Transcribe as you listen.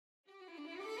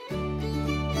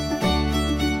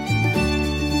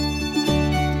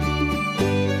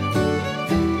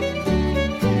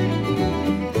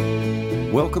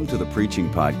Welcome to the preaching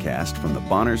podcast from the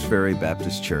Bonners Ferry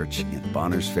Baptist Church in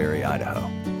Bonners Ferry, Idaho.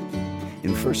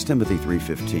 In 1 Timothy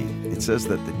 3:15, it says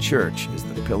that the church is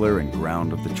the pillar and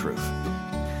ground of the truth.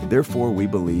 Therefore, we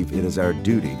believe it is our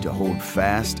duty to hold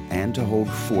fast and to hold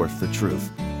forth the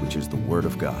truth, which is the Word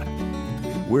of God.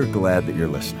 We're glad that you're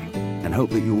listening and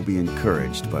hope that you will be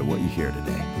encouraged by what you hear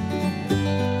today.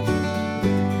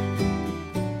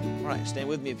 All right, stand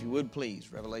with me if you would,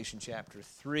 please. Revelation chapter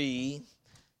 3,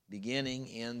 beginning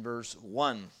in verse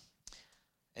 1.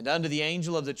 And unto the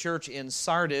angel of the church in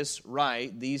Sardis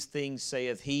write, These things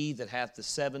saith he that hath the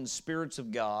 7 spirits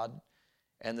of God,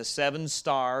 and the 7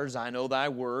 stars. I know thy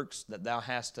works, that thou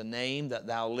hast a name, that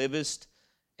thou livest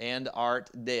and art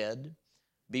dead.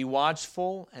 Be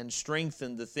watchful and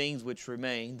strengthen the things which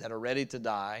remain, that are ready to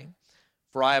die.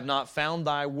 For I have not found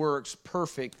thy works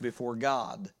perfect before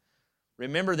God.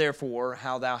 Remember therefore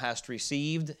how thou hast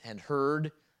received and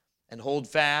heard, and hold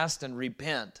fast and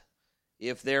repent.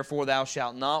 If therefore thou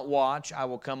shalt not watch, I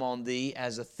will come on thee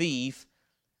as a thief,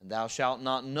 and thou shalt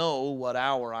not know what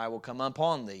hour I will come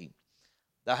upon thee.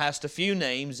 Thou hast a few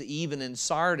names, even in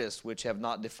Sardis, which have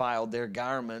not defiled their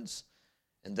garments,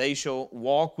 and they shall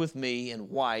walk with me in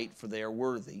white, for they are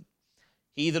worthy.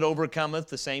 He that overcometh,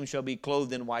 the same shall be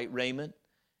clothed in white raiment,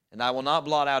 and I will not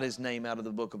blot out his name out of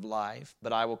the book of life,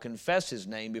 but I will confess his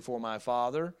name before my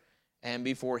Father and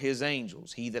before his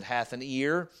angels. He that hath an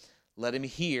ear, let him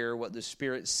hear what the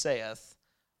Spirit saith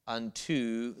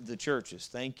unto the churches.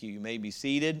 Thank you. You may be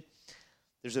seated.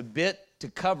 There's a bit to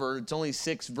cover. It's only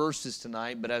 6 verses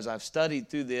tonight, but as I've studied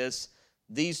through this,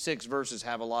 these 6 verses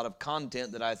have a lot of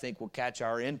content that I think will catch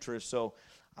our interest. So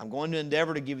I'm going to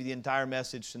endeavor to give you the entire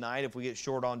message tonight. If we get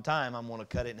short on time, I'm going to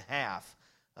cut it in half.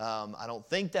 I don't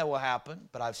think that will happen,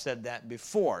 but I've said that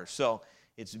before. So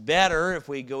it's better if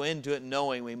we go into it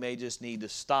knowing we may just need to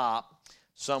stop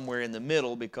somewhere in the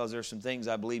middle, because there's some things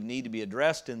I believe need to be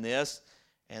addressed in this,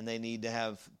 and they need to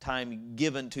have time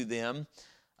given to them.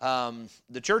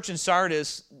 The church in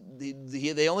Sardis,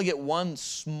 they only get one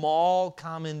small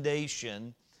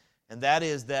commendation, and that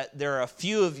is that there are a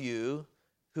few of you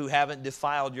who haven't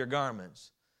defiled your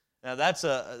garments. Now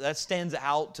that stands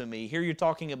out to me. Here you're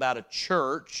talking about a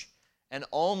church, and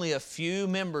only a few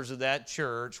members of that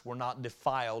church were not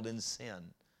defiled in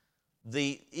sin.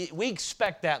 We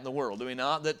expect that in the world, do we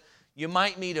not? That you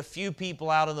might meet a few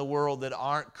people out in the world that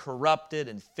aren't corrupted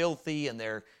and filthy in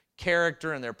their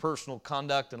character and their personal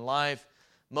conduct in life.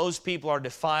 Most people are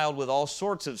defiled with all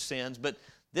sorts of sins, but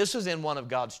this was in one of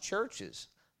God's churches,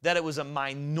 that it was a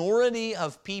minority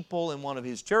of people in one of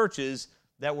His churches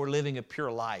that were living a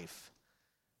pure life.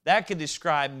 That could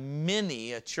describe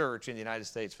many a church in the United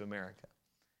States of America.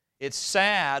 It's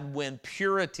sad when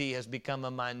purity has become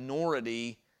a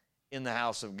minority in the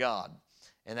house of God.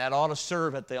 And that ought to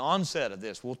serve at the onset of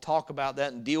this. We'll talk about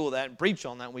that and deal with that and preach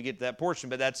on that when we get to that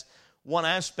portion. But that's one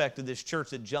aspect of this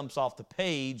church that jumps off the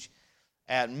page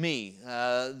at me.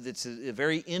 It's a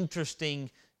very interesting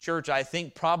church. I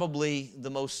think probably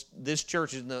this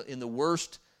church is in the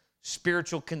worst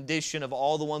spiritual condition of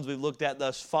all the ones we've looked at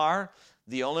thus far.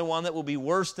 The only one that will be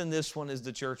worse than this one is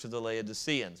the church of the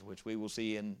Laodiceans, which we will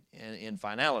see in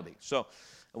finality. So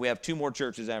we have 2 more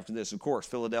churches after this, of course,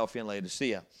 Philadelphia and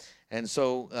Laodicea. And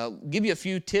so give you a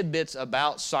few tidbits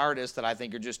about Sardis that I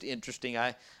think are just interesting.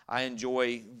 I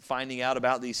enjoy finding out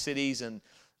about these cities, and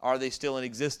are they still in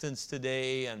existence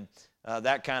today, and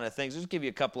that kind of thing. So just give you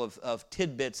a couple of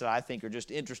tidbits that I think are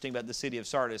just interesting about the city of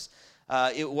Sardis.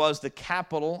 It was the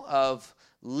capital of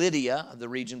Lydia, the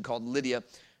region called Lydia.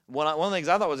 One of the things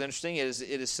I thought was interesting is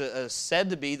it is said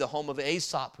to be the home of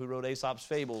Aesop, who wrote Aesop's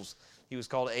fables. He was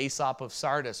called Aesop of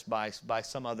Sardis by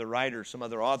some other writers, some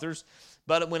other authors.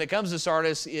 But when it comes to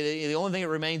Sardis, the only thing that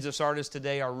remains of Sardis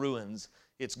today are ruins.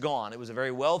 It's gone. It was a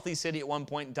very wealthy city at one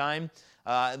point in time.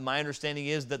 My understanding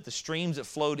is that the streams that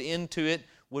flowed into it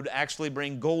would actually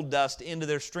bring gold dust into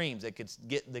their streams.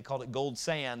 They called it gold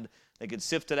sand. They could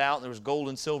sift it out, and there was gold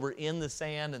and silver in the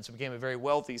sand, and so it became a very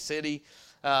wealthy city.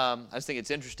 I just think it's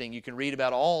interesting. You can read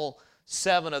about all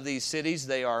 7 of these cities.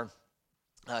 They are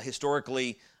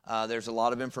historically, there's a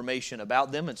lot of information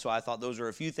about them, and so I thought those are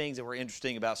a few things that were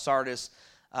interesting about Sardis.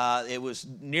 It was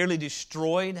nearly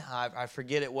destroyed. I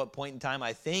forget at what point in time.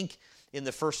 I think in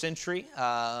the 1st century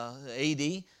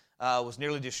A.D., was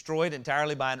nearly destroyed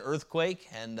entirely by an earthquake,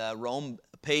 and Rome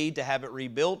paid to have it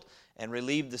rebuilt and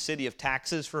relieved the city of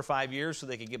taxes for 5 years so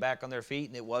they could get back on their feet,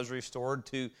 and it was restored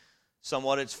to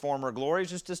somewhat its former glory.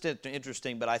 It's just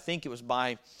interesting, but I think it was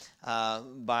by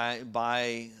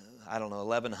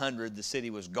 1100, the city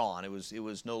was gone. It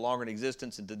was no longer in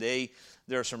existence, and today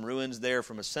there are some ruins there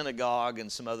from a synagogue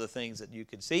and some other things that you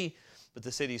could see, but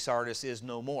the city of Sardis is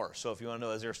no more. So if you want to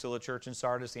know, is there still a church in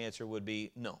Sardis? The answer would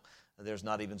be no. There's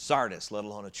not even Sardis, let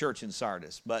alone a church in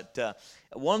Sardis. But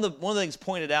one of the things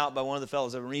pointed out by one of the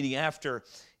fellows I've been reading after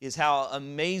is how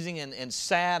amazing and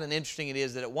sad and interesting it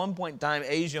is that at one point in time,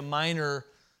 Asia Minor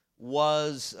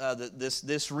was,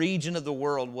 this region of the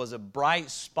world was a bright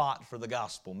spot for the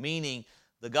gospel, meaning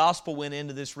the gospel went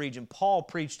into this region. Paul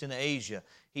preached in Asia.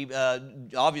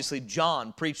 Obviously,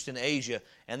 John preached in Asia,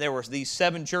 and there were these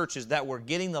 7 churches that were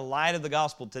getting the light of the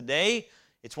gospel. Today,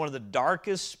 it's one of the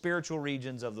darkest spiritual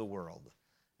regions of the world.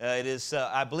 It is,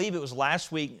 I believe it was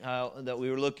last week that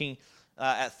we were looking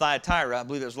at Thyatira. I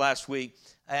believe it was last week.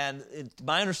 And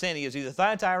my understanding is either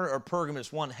Thyatira or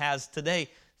Pergamos, one has today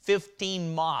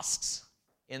 15 mosques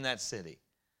in that city.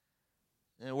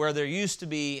 And where there used to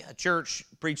be a church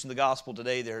preaching the gospel,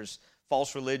 today there's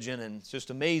false religion, and it's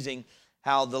just amazing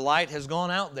how the light has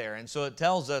gone out there. And so it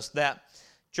tells us that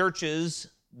churches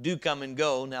do come and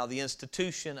go. Now the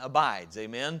institution abides,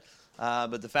 amen?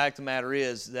 But the fact of the matter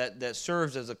is that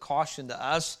serves as a caution to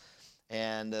us,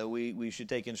 and we should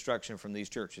take instruction from these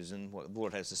churches and what the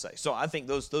Lord has to say. So I think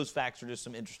those facts are just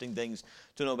some interesting things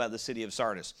to know about the city of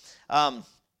Sardis.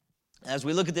 As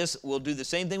we look at this, we'll do the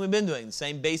same thing we've been doing, the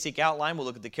same basic outline. We'll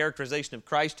look at the characterization of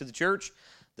Christ to the church,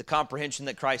 the comprehension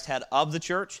that Christ had of the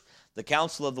church, the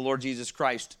counsel of the Lord Jesus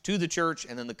Christ to the church,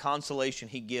 and then the consolation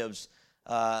he gives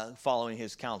following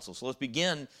his counsel. So let's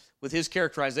begin with his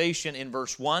characterization in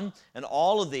verse 1. And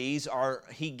all of these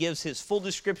he gives his full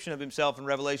description of himself in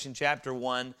Revelation chapter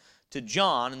 1 to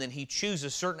John, and then he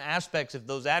chooses certain aspects of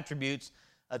those attributes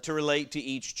to relate to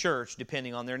each church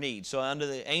depending on their needs. So unto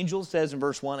the angel, says in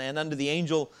verse 1, and unto the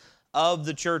angel of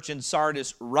the church in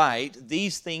Sardis write,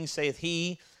 these things saith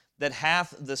he that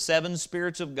hath the 7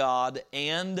 spirits of God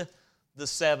and the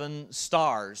 7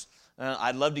 stars.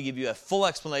 I'd love to give you a full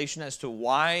explanation as to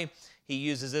why he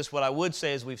uses this. What I would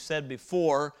say, as we've said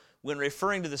before, when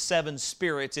referring to the 7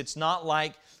 spirits, it's not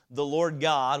like the Lord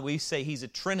God. We say he's a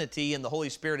Trinity and the Holy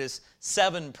Spirit is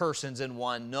 7 persons in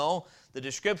one. No, the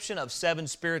description of 7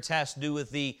 spirits has to do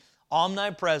with the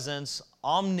omnipresence,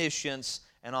 omniscience,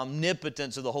 and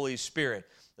omnipotence of the Holy Spirit.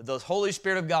 The Holy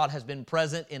Spirit of God has been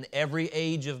present in every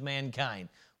age of mankind,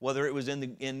 whether it was in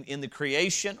the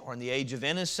creation or in the age of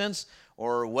innocence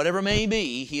or whatever it may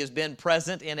be. He has been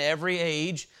present in every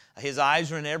age. His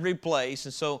eyes are in every place.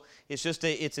 And so it's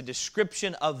a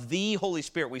description of the Holy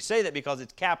Spirit. We say that because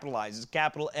it's capitalized. It's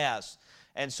capital S.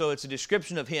 And so it's a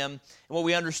description of him. And what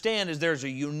we understand is there's a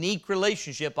unique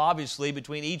relationship, obviously,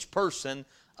 between each person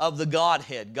of the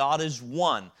Godhead. God is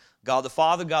one. God the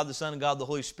Father, God the Son, and God the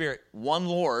Holy Spirit. One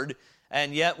Lord.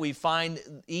 And yet we find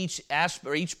each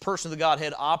person of the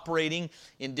Godhead operating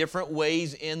in different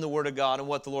ways in the Word of God. And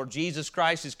what the Lord Jesus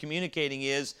Christ is communicating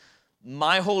is,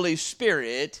 my Holy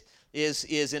Spirit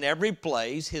is in every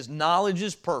place. His knowledge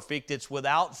is perfect. It's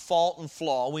without fault and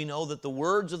flaw. We know that the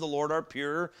words of the Lord are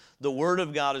pure. The Word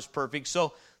of God is perfect.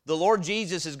 So the Lord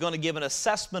Jesus is going to give an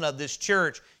assessment of this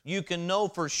church. You can know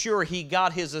for sure he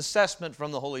got his assessment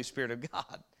from the Holy Spirit of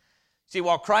God. See,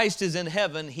 while Christ is in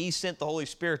heaven, he sent the Holy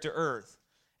Spirit to earth.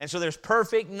 And so there's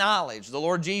perfect knowledge. The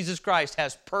Lord Jesus Christ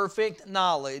has perfect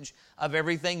knowledge of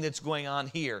everything that's going on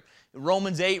here.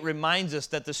 Romans 8 reminds us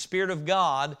that the Spirit of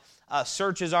God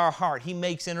searches our heart. He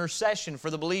makes intercession for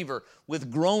the believer with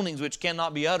groanings which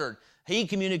cannot be uttered. He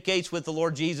communicates with the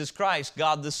Lord Jesus Christ,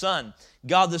 God the Son.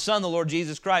 God the Son, the Lord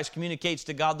Jesus Christ, communicates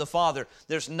to God the Father.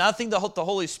 There's nothing that the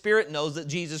Holy Spirit knows that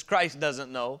Jesus Christ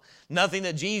doesn't know. Nothing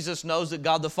that Jesus knows that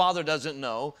God the Father doesn't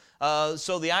know.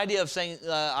 So the idea of saying,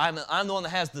 I'm the one that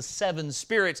has the 7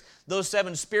 spirits, those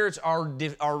 7 spirits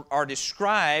are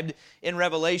described in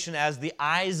Revelation as the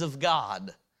eyes of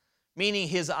God. Meaning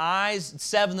his eyes,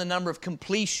 7 the number of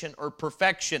completion or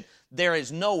perfection. There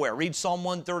is nowhere, read Psalm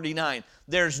 139,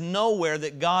 there's nowhere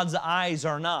that God's eyes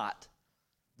are not.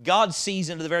 God sees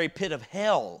into the very pit of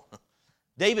hell.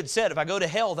 David said, if I go to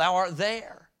hell, thou art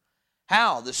there.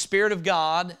 How? The Spirit of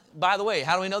God, by the way,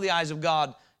 how do we know the eyes of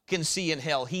God can see in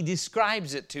hell? He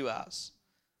describes it to us.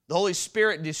 The Holy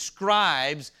Spirit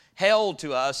describes hell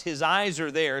to us. His eyes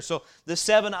are there. So the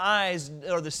 7 eyes,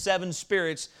 or the 7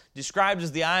 spirits, described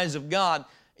as the eyes of God,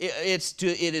 it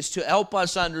is to help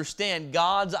us understand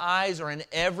God's eyes are in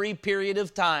every period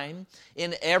of time,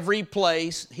 in every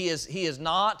place. He is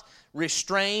not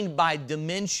restrained by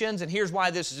dimensions. And here's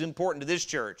why this is important to this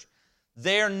church.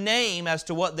 Their name as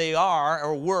to what they are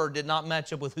or were did not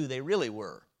match up with who they really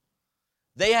were.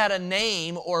 They had a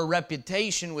name or a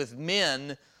reputation with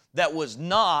men that was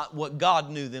not what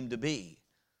God knew them to be.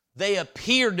 They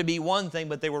appeared to be one thing,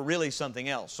 but they were really something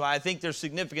else. So I think there's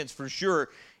significance for sure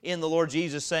in the Lord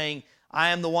Jesus saying, I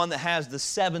am the one that has the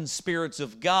 7 spirits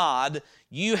of God.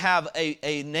 You have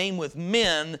a name with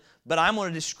men, but I'm going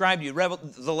to describe you.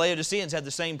 The Laodiceans had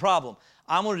the same problem.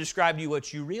 I'm going to describe to you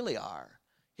what you really are.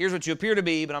 Here's what you appear to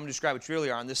be, but I'm going to describe what you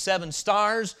really are. And the 7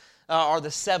 stars are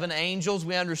the 7 angels.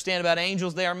 We understand about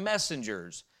angels, they are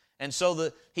messengers. And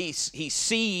so he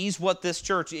sees what this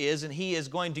church is, and he is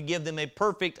going to give them a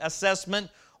perfect assessment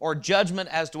or judgment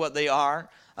as to what they are.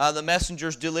 The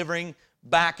messengers delivering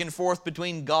back and forth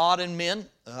between God and men,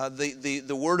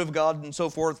 the Word of God and so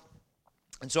forth.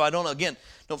 And so I don't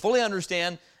fully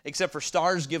understand, except for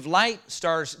stars give light,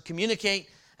 stars communicate,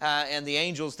 and the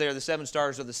angels there, the 7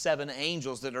 stars, are the 7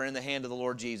 angels that are in the hand of the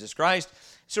Lord Jesus Christ.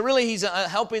 So really he's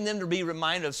helping them to be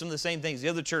reminded of some of the same things the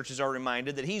other churches are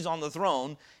reminded, that he's on the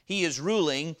throne, he is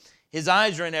ruling, his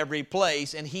eyes are in every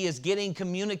place, and he is getting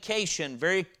communication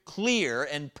very clear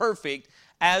and perfect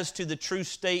as to the true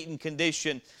state and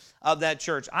condition of that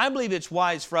church. I believe it's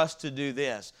wise for us to do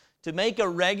this, to make a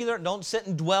regular, don't sit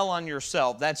and dwell on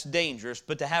yourself, that's dangerous,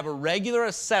 but to have a regular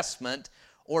assessment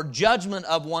or judgment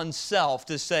of oneself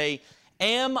to say,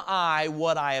 am I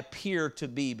what I appear to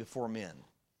be before men?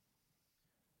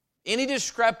 Any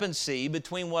discrepancy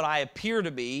between what I appear to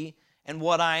be and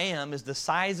what I am is the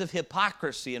size of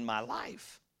hypocrisy in my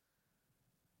life.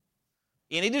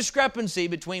 Any discrepancy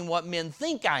between what men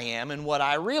think I am and what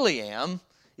I really am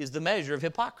is the measure of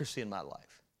hypocrisy in my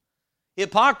life.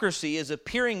 Hypocrisy is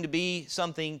appearing to be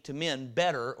something to men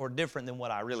better or different than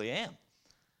what I really am.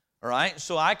 All right?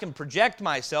 So I can project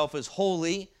myself as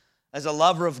holy, as a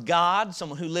lover of God,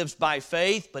 someone who lives by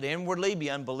faith, but inwardly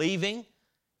be unbelieving,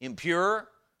 impure,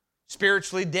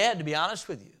 spiritually dead, to be honest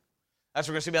with you. That's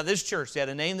what we're going to see about this church. They had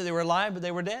a name that they were alive, but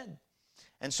they were dead.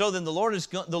 And so then the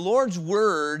Lord's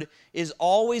Word is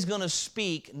always going to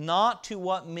speak not to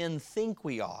what men think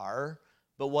we are,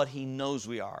 but what He knows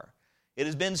we are. It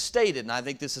has been stated, and I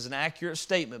think this is an accurate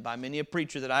statement by many a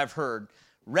preacher that I've heard,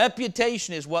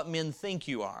 reputation is what men think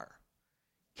you are.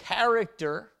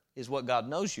 Character is what God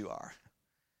knows you are.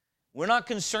 We're not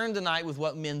concerned tonight with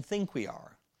what men think we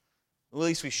are. Well, at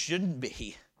least we shouldn't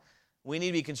be. We need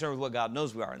to be concerned with what God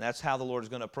knows we are, and that's how the Lord is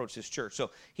going to approach this church. So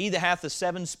he that hath the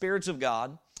 7 spirits of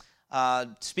God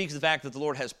speaks of the fact that the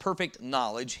Lord has perfect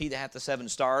knowledge. He that hath the 7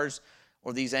 stars,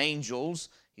 or these angels,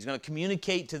 he's going to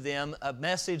communicate to them a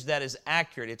message that is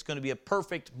accurate. It's going to be a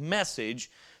perfect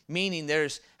message, meaning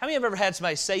how many have ever had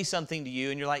somebody say something to you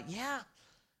and you're like, yeah,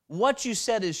 what you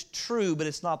said is true, but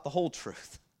it's not the whole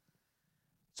truth.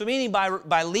 So meaning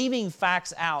by leaving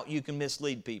facts out, you can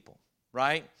mislead people,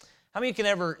 right? How many can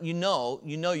ever,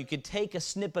 you could take a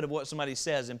snippet of what somebody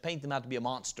says and paint them out to be a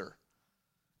monster?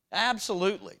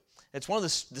 Absolutely. It's one of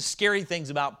the scary things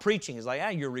about preaching. It's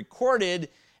like, you're recorded,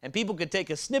 and people could take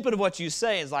a snippet of what you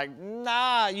say. It's like,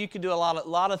 you could do a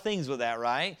lot of things with that,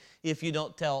 right? If you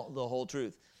don't tell the whole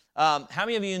truth. How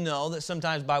many of you know that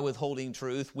sometimes by withholding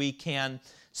truth,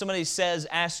 somebody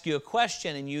asks you a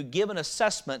question, and you give an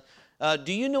assessment.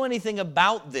 Do you know anything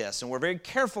about this? And we're very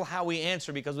careful how we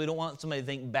answer because we don't want somebody to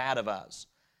think bad of us.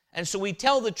 And so we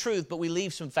tell the truth, but we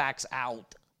leave some facts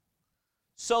out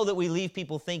so that we leave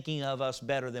people thinking of us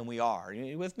better than we are. Are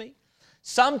you with me?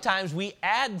 Sometimes we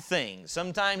add things.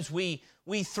 Sometimes we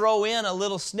throw in a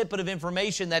little snippet of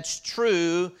information that's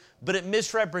true, but it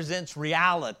misrepresents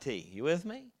reality. You with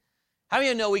me? How many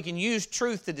of you know we can use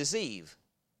truth to deceive?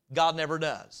 God never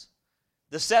does.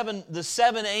 The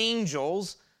seven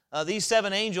angels... these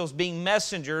 7 angels being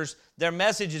messengers, their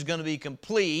message is going to be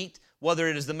complete, whether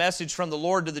it is the message from the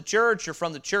Lord to the church or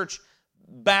from the church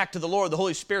back to the Lord, the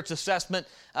Holy Spirit's assessment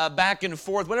back and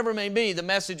forth, whatever it may be, the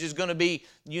message is going to be,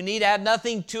 you need add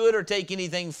nothing to it or take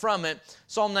anything from it.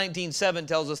 Psalm 19:7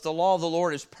 tells us the law of the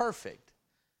Lord is perfect,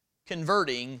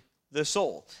 converting the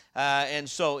soul. And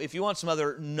so if you want some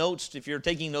other notes, if you're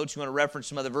taking notes, you want to reference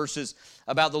some other verses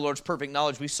about the Lord's perfect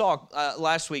knowledge. We saw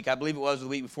last week, I believe it was the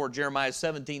week before, Jeremiah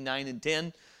 17:9 and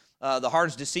 10. The heart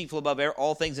is deceitful above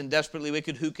all things and desperately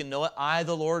wicked. Who can know it? I,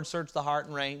 the Lord, search the heart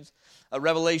and reins.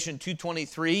 Revelation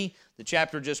 2:23, the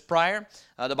chapter just prior,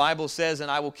 the Bible says,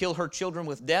 and I will kill her children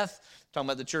with death. Talking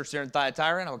about the church there in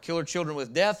Thyatira. And I will kill her children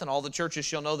with death, and all the churches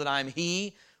shall know that I am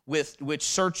he which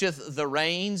searcheth the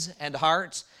reins and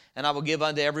hearts. And I will give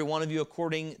unto every one of you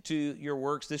according to your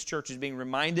works. This church is being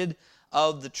reminded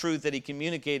of the truth that he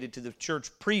communicated to the church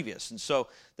previous. And so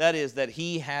that is that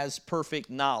he has perfect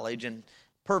knowledge and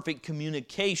perfect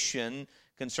communication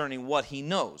concerning what he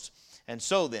knows. And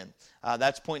so then,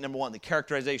 that's point number 1, the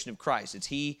characterization of Christ. It's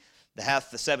he that hath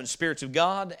the 7 spirits of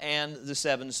God and the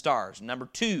 7 stars. Number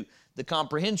 2, the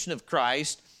comprehension of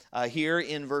Christ here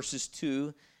in verses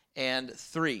 2 and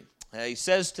 3. He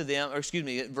says to them,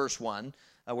 verse 1.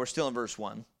 We're still in verse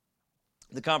 1.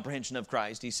 The comprehension of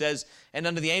Christ. He says, "And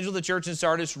unto the angel of the church in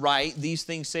Sardis write, These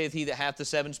things saith he that hath the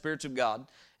 7 spirits of God,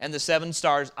 and the 7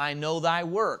 stars, I know thy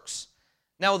works."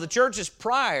 Now, with the churches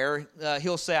prior,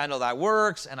 he'll say, "I know thy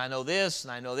works, and I know this,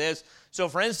 and I know this." So,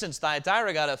 for instance,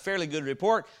 Thyatira got a fairly good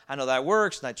report. "I know thy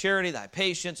works, thy charity, thy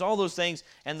patience," all those things.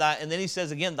 And then he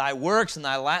says again, "Thy works, and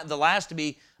the last to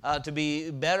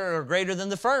be better or greater than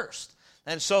the first."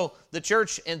 And so the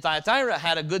church in Thyatira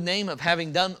had a good name of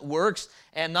having done works,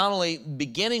 and not only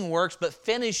beginning works, but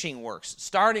finishing works,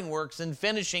 starting works and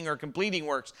finishing or completing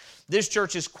works. This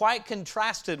church is quite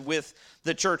contrasted with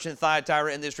the church in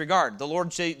Thyatira in this regard. The Lord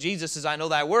Jesus says, "I know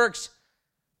thy works,"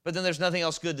 but then there's nothing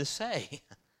else good to say.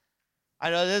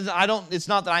 It's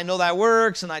not that I know thy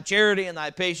works and thy charity and thy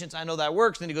patience, I know thy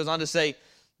works. Then he goes on to say,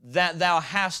 "That thou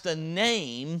hast a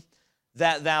name,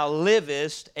 that thou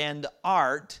livest and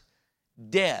art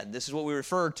dead." This is what we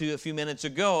referred to a few minutes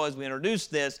ago as we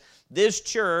introduced this. This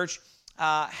church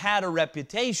had a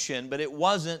reputation, but it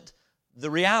wasn't the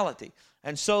reality.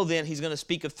 And so then he's going to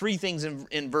speak of 3 things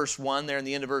in verse 1, there in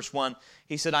the end of verse 1.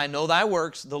 He said, "I know thy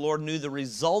works." The Lord knew the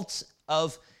results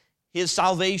of his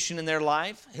salvation in their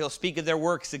life. He'll speak of their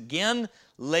works again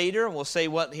later. We'll say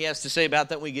what he has to say about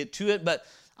that when we get to it. But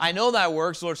 "I know thy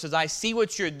works." The Lord says, "I see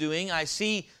what you're doing. I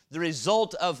see the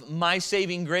result of my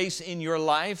saving grace in your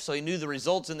life." So he knew the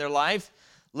results in their life.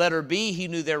 Letter B, he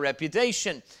knew their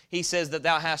reputation. He says that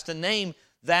thou hast a name,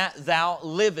 that thou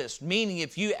livest. Meaning,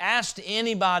 if you asked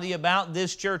anybody about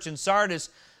this church in Sardis,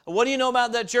 "What do you know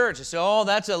about that church?" They say, "Oh,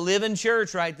 that's a living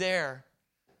church right there.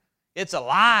 It's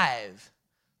alive."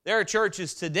 There are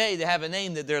churches today that have a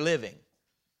name that they're living.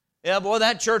 Yeah, boy,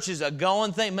 that church is a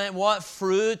going thing. Man, what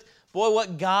fruit. Boy,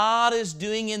 what God is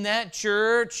doing in that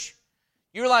church.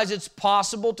 You realize it's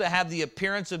possible to have the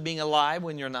appearance of being alive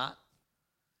when you're not?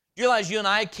 You realize you and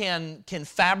I can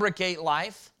fabricate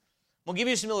life? We'll give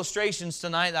you some illustrations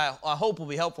tonight that I hope will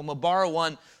be helpful. I'm going to borrow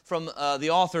one from the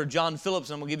author, John Phillips,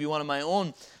 and I'm going to give you one of my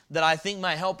own that I think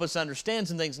might help us understand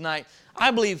some things tonight.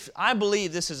 I believe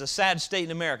this is a sad state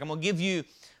in America. I'm going to give you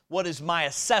what is my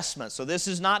assessment. So this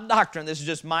is not doctrine. This is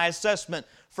just my assessment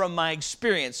from my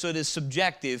experience. So it is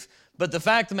subjective. But the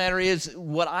fact of the matter is,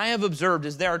 what I have observed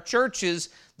is there are churches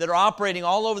that are operating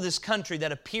all over this country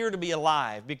that appear to be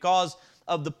alive because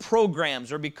of the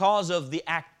programs or because of the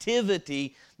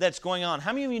activity that's going on.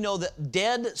 How many of you know that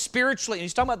dead spiritually, and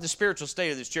he's talking about the spiritual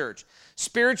state of this church,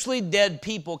 spiritually dead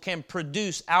people can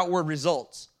produce outward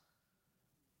results?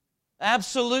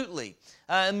 Absolutely.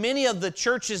 Many of the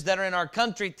churches that are in our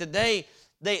country today,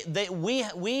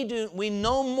 we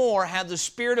no more have the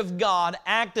Spirit of God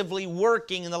actively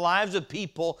working in the lives of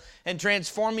people and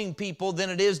transforming people than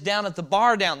it is down at the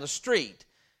bar down the street.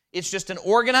 It's just an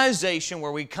organization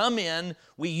where we come in,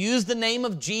 we use the name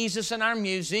of Jesus in our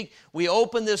music, we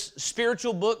open this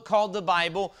spiritual book called the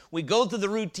Bible, we go through the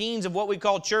routines of what we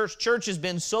call church. Church has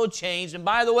been so changed, and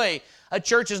by the way, a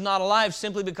church is not alive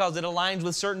simply because it aligns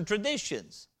with certain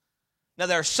traditions. Now,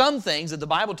 there are some things that the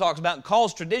Bible talks about and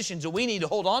calls traditions that we need to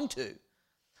hold on to.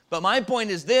 But my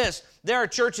point is this: there are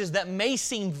churches that may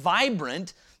seem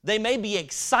vibrant, they may be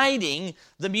exciting,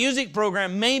 the music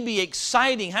program may be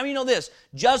exciting. How do you know this?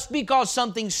 Just because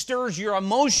something stirs your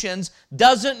emotions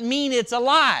doesn't mean it's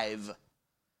alive.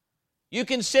 You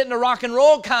can sit in a rock and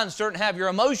roll concert and have your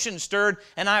emotions stirred,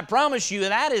 and I promise you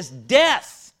that is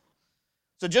death.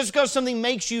 So just because something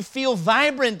makes you feel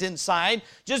vibrant inside,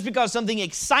 just because something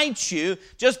excites you,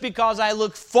 just because I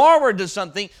look forward to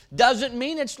something, doesn't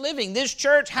mean it's living. This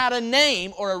church had a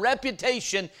name or a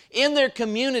reputation in their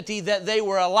community that they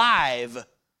were alive.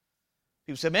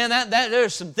 People said, "Man,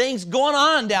 there's some things going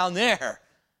on down there."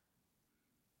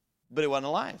 But it wasn't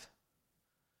alive.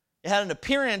 It had an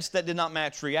appearance that did not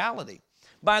match reality.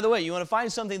 By the way, you want to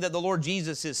find something that the Lord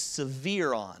Jesus is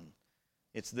severe on,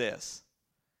 it's this.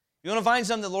 You want to find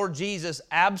something the Lord Jesus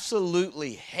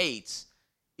absolutely hates,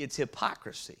 it's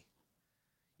hypocrisy.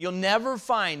 You'll never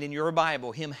find in your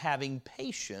Bible Him having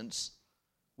patience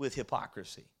with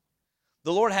hypocrisy.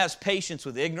 The Lord has patience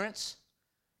with ignorance.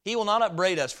 He will not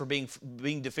upbraid us for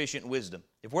being deficient in wisdom.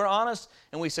 If we're honest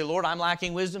and we say, "Lord, I'm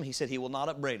lacking wisdom," He said He will not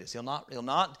upbraid us. He'll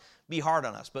not be hard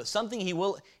on us. But something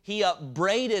He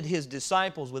upbraided His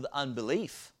disciples with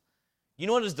unbelief. You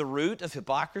know what is the root of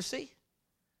hypocrisy?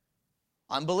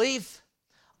 Unbelief.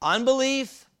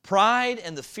 Unbelief, pride,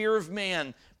 and the fear of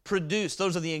man produce.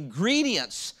 Those are the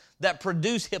ingredients that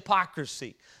produce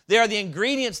hypocrisy. They are the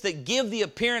ingredients that give the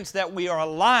appearance that we are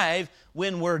alive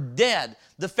when we're dead.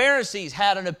 The Pharisees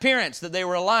had an appearance that they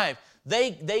were alive.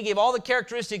 They gave all the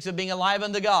characteristics of being alive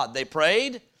unto God. They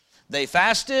prayed. They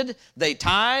fasted, they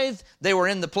tithed, they were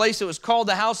in the place that was called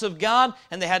the house of God,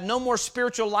 and they had no more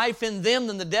spiritual life in them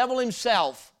than the devil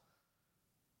himself.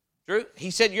 True?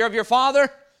 He said, you're of your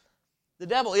father, the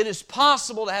devil. It is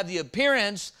possible to have the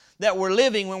appearance that we're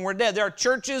living when we're dead. There are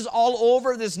churches all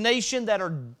over this nation that are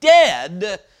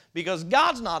dead because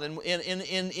God's not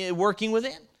in working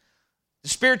within. The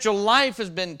spiritual life has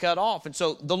been cut off. And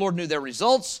so the Lord knew their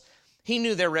results. He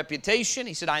knew their reputation.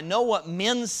 He said, I know what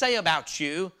men say about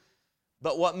you,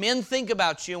 but what men think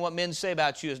about you and what men say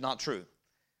about you is not true.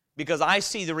 Because I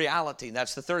see the reality.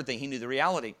 That's the third thing. He knew the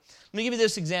reality. Let me give you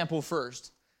this example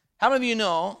first. How many of you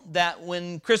know that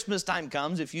when Christmas time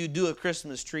comes, if you do a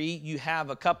Christmas tree, you have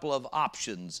a couple of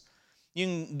options. You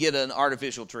can get an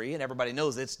artificial tree, and everybody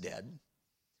knows it's dead.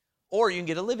 Or you can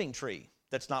get a living tree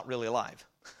that's not really alive.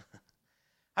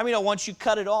 How many know once you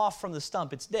cut it off from the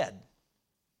stump, it's dead?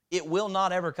 It will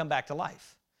not ever come back to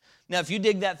life. Now, if you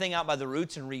dig that thing out by the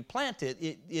roots and replant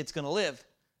it, it's going to live,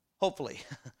 hopefully.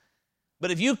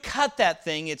 But if you cut that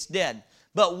thing, it's dead.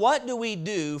 But what do we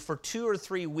do for 2 or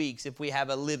 3 weeks if we have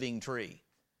a living tree?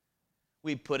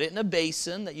 We put it in a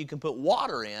basin that you can put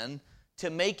water in to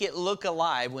make it look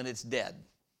alive when it's dead.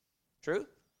 True?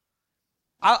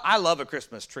 I love a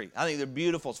Christmas tree. I think they're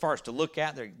beautiful as far as to look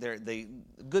at. They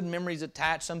good memories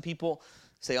attached. Some people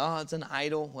say, oh, it's an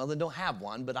idol. Well, they don't have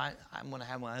one, but I'm going to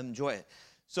have one. I enjoy it.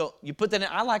 So you put that in.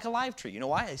 I like a live tree. You know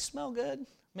why? They smell good.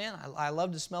 Man, I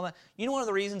love to smell that. You know one of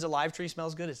the reasons a live tree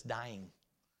smells good? It's dying.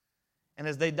 And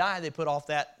as they die, they put off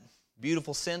that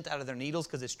beautiful scent out of their needles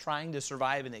because it's trying to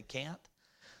survive and it can't.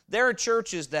 There are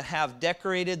churches that have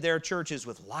decorated their churches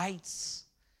with lights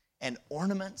and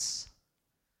ornaments,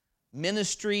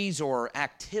 ministries or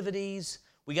activities.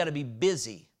 We got to be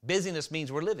busy. Busyness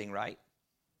means we're living, right?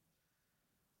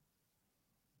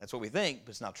 That's what we think,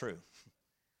 but it's not true.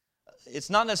 It's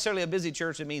not necessarily a busy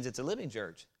church. It means it's a living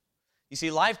church. You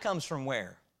see, life comes from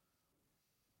where?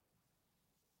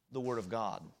 The Word of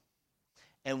God.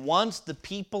 And once the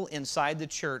people inside the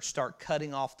church start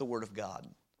cutting off the Word of God,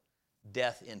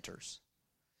 death enters.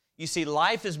 You see,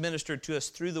 life is ministered to us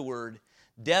through the Word.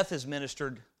 Death is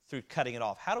ministered through cutting it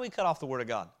off. How do we cut off the Word of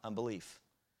God? Unbelief.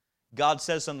 God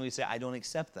says something, we say, I don't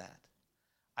accept that.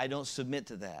 I don't submit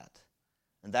to that.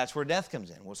 And that's where death comes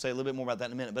in. We'll say a little bit more about that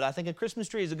in a minute. But I think a Christmas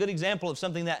tree is a good example of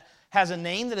something that has a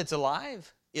name, that it's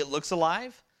alive. It looks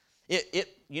alive.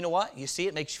 You know what? You see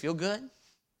it, makes you feel good.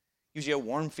 Gives you a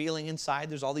warm feeling inside.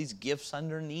 There's all these gifts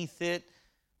underneath it.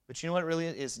 But you know what it really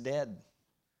is? It's dead.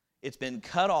 It's been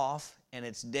cut off and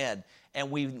it's dead. And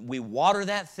we water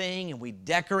that thing and we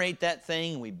decorate that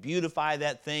thing and we beautify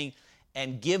that thing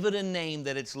and give it a name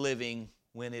that it's living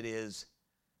when it is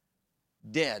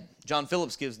dead. John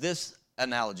Phillips gives this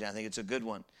analogy. I think it's a good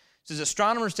one. He says,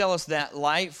 astronomers tell us that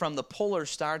light from the polar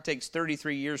star takes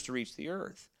 33 years to reach the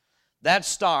earth. That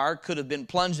star could have been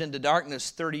plunged into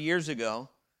darkness 30 years ago,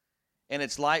 and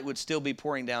its light would still be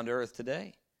pouring down to earth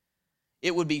today.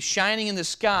 It would be shining in the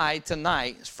sky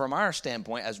tonight, from our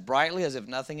standpoint, as brightly as if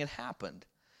nothing had happened.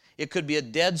 It could be a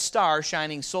dead star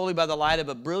shining solely by the light of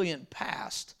a brilliant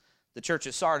past. The church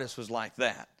at Sardis was like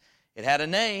that. It had a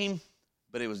name,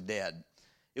 but it was dead.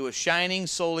 It was shining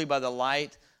solely by the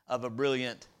light of a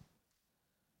brilliant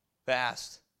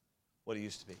past, what it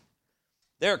used to be.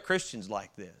 There are Christians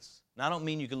like this. And I don't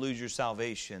mean you can lose your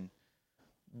salvation,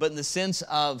 but in the sense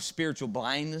of spiritual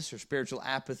blindness or spiritual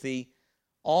apathy,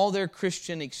 all their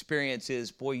Christian experience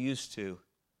is, boy, used to.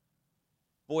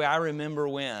 Boy, I remember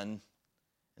when.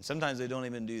 And sometimes they don't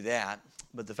even do that.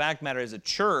 But the fact of the matter is a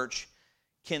church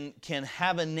can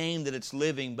have a name that it's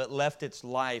living, but left its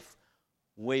life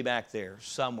way back there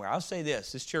somewhere. I'll say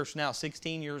this church now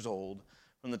 16 years old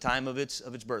from the time of its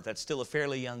birth. That's still a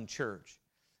fairly young church.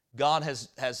 God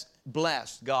has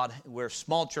blessed. We're a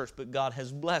small church, but God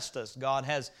has blessed us. God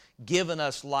has given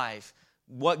us life.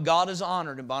 What God has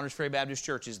honored in Bonners Ferry Baptist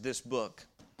Church is this book.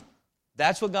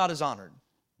 That's what God has honored.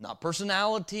 Not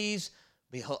personalities,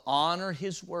 but He'll honor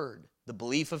His Word, the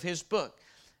belief of His book.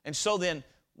 And so then,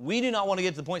 we do not want to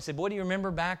get to the point and say, boy, do you remember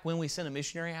back when we sent a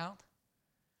missionary out?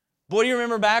 Boy, do you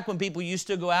remember back when people used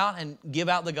to go out and give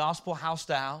out the gospel house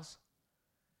to house?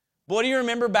 Boy, do you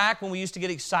remember back when we used to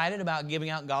get excited about giving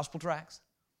out gospel tracts?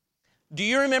 Do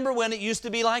you remember when it used to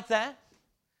be like that?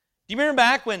 Do you remember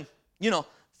back when,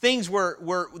 things were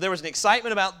there was an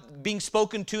excitement about being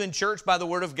spoken to in church by the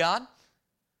Word of God? Do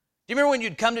you remember when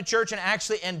you'd come to church and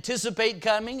actually anticipate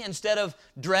coming instead of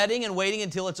dreading and waiting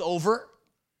until it's over?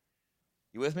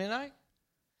 You with me tonight?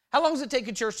 How long does it take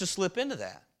a church to slip into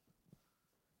that?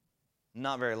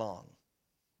 Not very long.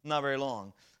 Not very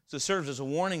long. So it serves as a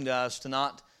warning to us to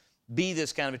not be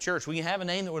this kind of a church. We can have a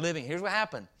name that we're living. Here's what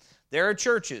happened. There are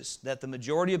churches that the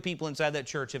majority of people inside that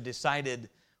church have decided,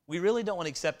 we really don't want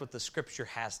to accept what the Scripture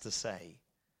has to say.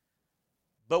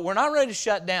 But we're not ready to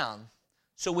shut down.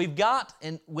 So we've got,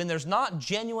 and when there's not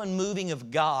genuine moving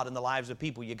of God in the lives of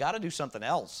people, you got to do something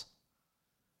else.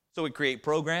 So we create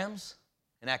programs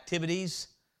and activities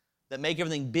that make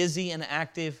everything busy and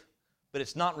active, but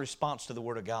it's not in response to the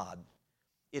Word of God.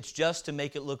 It's just to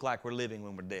make it look like we're living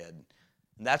when we're dead.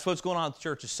 And that's what's going on at the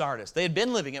church of Sardis. They had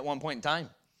been living at one point in time,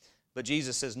 but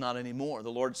Jesus says not anymore.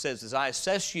 The Lord says, as I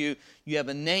assess you, you have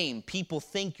a name. People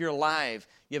think you're alive.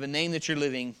 You have a name that you're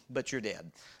living, but you're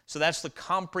dead. So that's the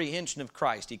comprehension of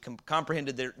Christ. He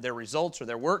comprehended their results or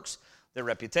their works, their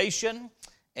reputation,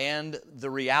 and the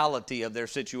reality of their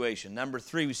situation. Number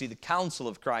 3, we see the counsel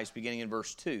of Christ beginning in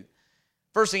verse 2.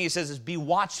 First thing he says is, be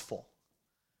watchful.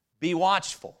 Be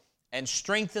watchful, and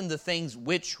strengthen the things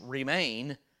which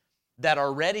remain that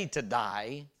are ready to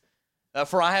die,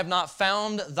 for I have not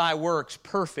found thy works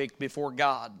perfect before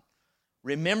God.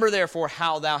 Remember therefore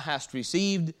how thou hast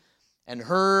received and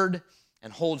heard,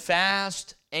 and hold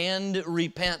fast and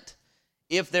repent.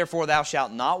 If therefore thou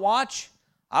shalt not watch,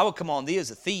 I will come on thee as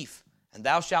a thief, and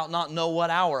thou shalt not know what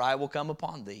hour I will come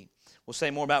upon thee. We'll say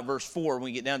more about verse 4 when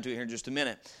we get down to it here in just a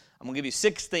minute. I'm going to give you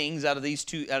 6 things out of these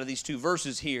two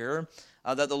verses here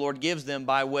that the Lord gives them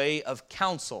by way of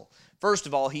counsel. First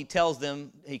of all, he calls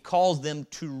them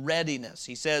to readiness.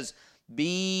 He says,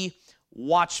 be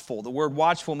watchful. The word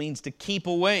watchful means to keep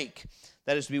awake.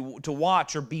 That is to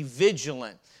watch or be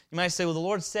vigilant. You might say, well, the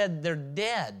Lord said they're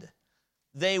dead.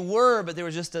 They were, but there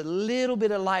was just a little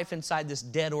bit of life inside this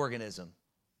dead organism.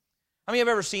 How many have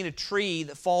ever seen a tree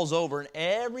that falls over and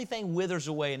everything withers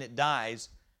away and it dies,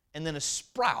 and then a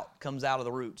sprout comes out of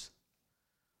the roots?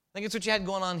 I think it's what you had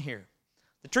going on here.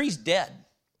 The tree's dead,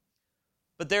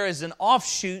 but there is an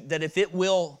offshoot that if it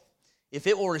will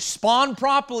respond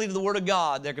properly to the Word of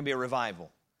God, there can be a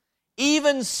revival.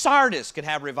 Even Sardis could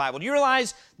have revival. Do you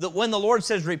realize that when the Lord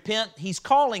says repent, He's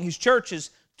calling His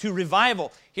churches to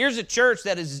revival? Here's a church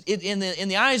that is, in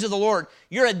the eyes of the Lord,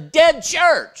 you're a dead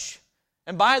church.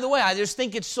 And by the way, I just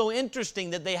think it's so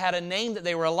interesting that they had a name that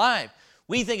they were alive.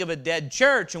 We think of a dead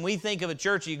church, and we think of a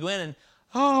church you go in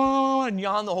and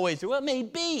yawn the whole way through. Well, it may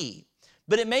be,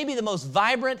 but it may be the most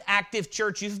vibrant, active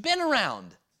church you've been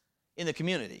around in the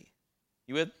community.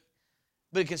 You with?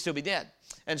 But it can still be dead.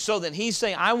 And so then he's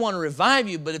saying, I want to revive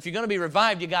you, but if you're going to be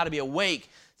revived, you got to be awake.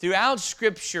 Throughout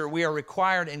Scripture, we are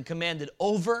required and commanded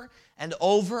over and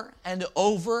over and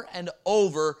over and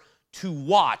over to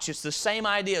watch. It's the same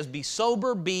idea as be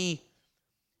sober, be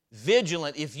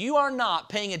vigilant. If you are not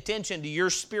paying attention to your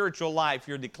spiritual life,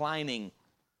 you're declining.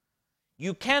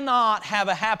 You cannot have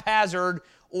a haphazard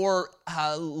or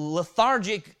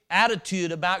lethargic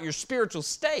attitude about your spiritual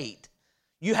state.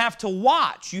 You have to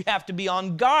watch. You have to be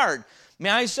on guard. May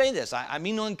I say this? I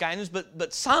mean no unkindness,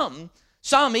 but some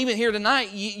even here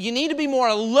tonight, you need to be more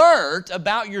alert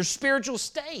about your spiritual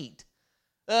state.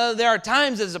 There are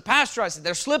times as a pastor, I said,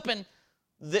 they're slipping.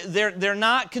 They're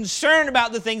not concerned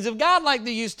about the things of God like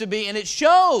they used to be, and it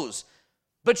shows.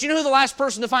 But you know who the last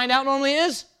person to find out normally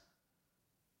is?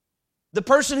 The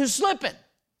person who's slipping.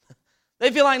 They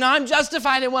feel like, no, I'm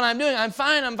justified in what I'm doing. I'm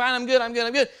fine, I'm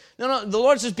good. No, the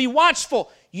Lord says, be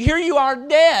watchful. Here you are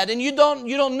dead, and you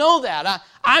don't know that.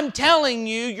 I'm telling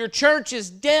you, your church is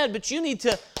dead, but you need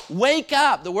to wake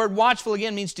up. The word watchful,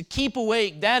 again, means to keep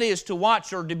awake. That is to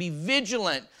watch or to be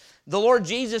vigilant. The Lord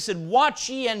Jesus said, watch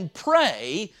ye and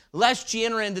pray, lest ye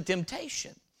enter into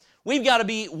temptation. We've got to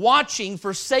be watching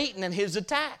for Satan and his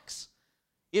attacks.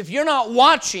 If you're not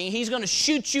watching, he's going to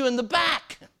shoot you in the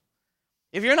back.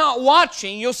 If you're not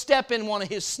watching, you'll step in one of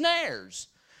his snares.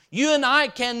 You and I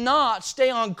cannot stay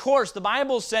on course. The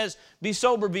Bible says, be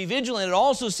sober, be vigilant. It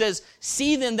also says,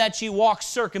 see then that ye walk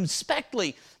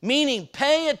circumspectly, meaning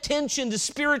pay attention to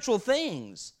spiritual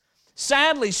things.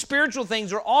 Sadly, spiritual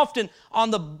things are often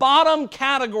on the bottom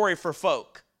category for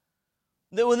folk.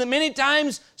 That many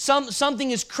times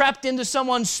something is crept into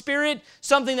someone's spirit,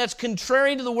 something that's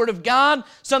contrary to the Word of God,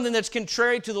 something that's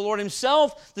contrary to the Lord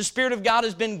Himself. The Spirit of God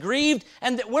has been grieved,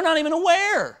 and that we're not even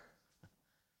aware.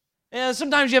 And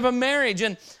sometimes you have a marriage,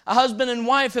 and a husband and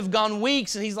wife have gone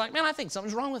weeks, and he's like, man, I think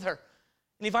something's wrong with her.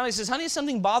 And he finally says, honey, is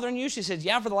something bothering you? She says,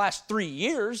 yeah, for the last 3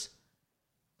 years.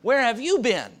 Where have you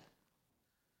been?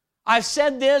 I've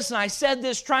said this and I said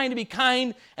this trying to be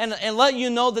kind and let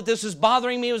you know that this is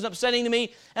bothering me, it was upsetting to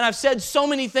me, and I've said so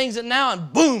many things that now,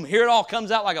 and boom, here it all comes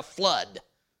out like a flood.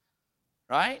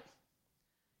 Right?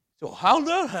 So how did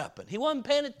that happen? He wasn't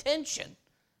paying attention.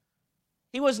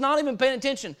 He was not even paying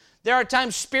attention. There are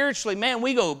times spiritually, man,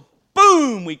 we go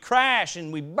boom, we crash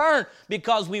and we burn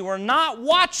because we were not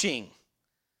watching.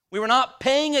 We were not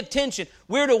paying attention.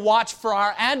 We're to watch for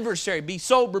our adversary. Be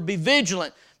sober, be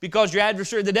vigilant, because your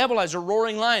adversary, the devil, as a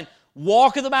roaring lion,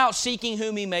 walketh about seeking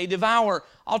whom he may devour.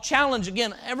 I'll challenge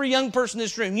again every young person in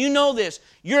this room. You know this.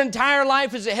 Your entire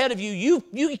life is ahead of you.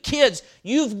 You kids,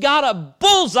 you've got a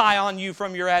bullseye on you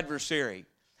from your adversary.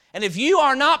 And if you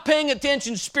are not paying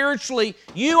attention spiritually,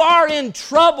 you are in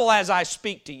trouble as I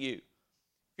speak to you.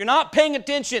 You're not paying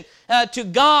attention to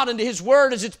God and to His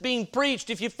Word as it's being preached.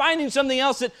 If you're finding something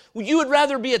else that you would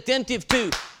rather be attentive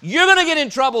to, you're going to get in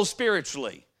trouble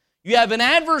spiritually. You have an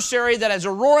adversary that as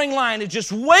a roaring lion is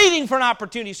just waiting for an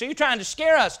opportunity. So you're trying to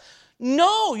scare us.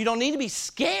 No, you don't need to be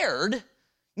scared.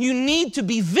 You need to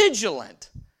be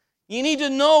vigilant. You need to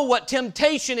know what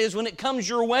temptation is when it comes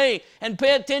your way and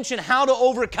pay attention how to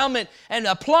overcome it and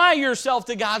apply yourself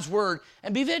to God's Word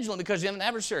and be vigilant because you have an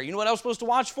adversary. You know what else we're supposed to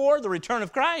watch for? The return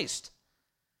of Christ.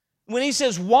 When he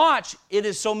says watch, it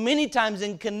is so many times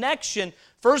in connection.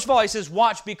 First of all, he says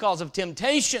watch because of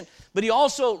temptation, but he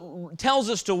also tells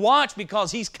us to watch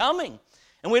because he's coming.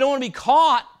 And we don't want to be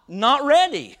caught not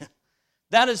ready.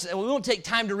 That is, we won't take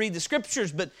time to read the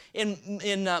scriptures, but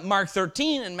in Mark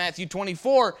 13 and Matthew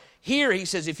 24, here he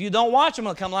says, if you don't watch, I'm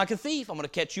going to come like a thief. I'm going to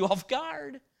catch you off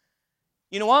guard.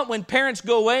 You know what? When parents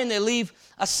go away and they leave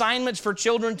assignments for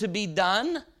children to be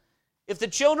done, if the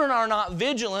children are not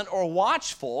vigilant or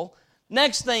watchful,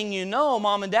 next thing you know,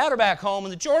 mom and dad are back home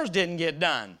and the chores didn't get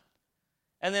done.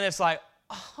 And then it's like,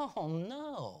 oh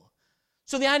no.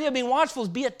 So the idea of being watchful is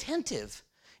be attentive.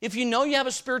 If you know you have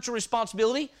a spiritual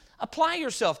responsibility, apply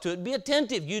yourself to it. Be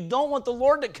attentive. You don't want the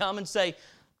Lord to come and say,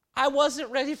 I wasn't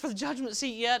ready for the judgment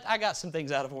seat yet. I got some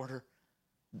things out of order.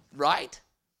 Right?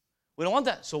 We don't want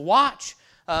that. So watch.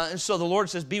 And so the Lord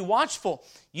says, be watchful.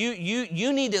 You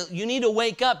need to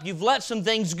wake up. You've let some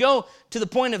things go to the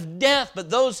point of death, but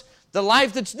the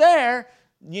life that's there,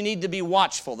 you need to be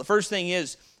watchful. The first thing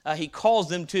is he calls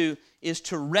them to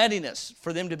readiness,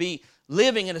 for them to be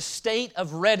living in a state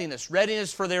of readiness.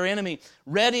 Readiness for their enemy.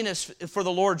 Readiness for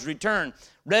the Lord's return.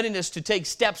 Readiness to take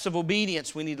steps of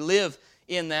obedience. We need to live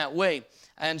in that way.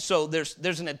 And so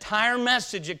there's an entire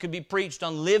message that could be preached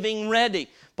on living ready.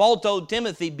 Paul told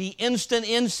Timothy, be instant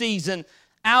in season,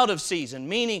 out of season.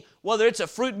 Meaning, whether it's a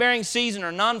fruit-bearing season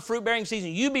or non-fruit-bearing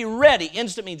season, you be ready.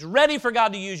 Instant means ready for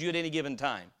God to use you at any given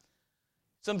time.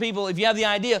 Some people, if you have the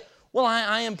idea, well,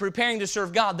 I am preparing to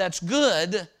serve God, that's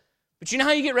good. But you know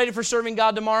how you get ready for serving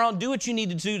God tomorrow? Do what you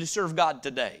need to do to serve God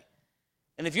today.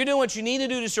 And if you're doing what you need to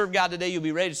do to serve God today, you'll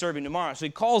be ready to serve Him tomorrow. So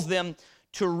he calls them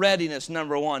to readiness,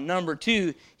 number one. Number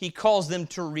two, he calls them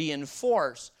to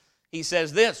reinforce. He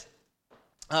says this,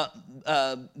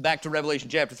 back to Revelation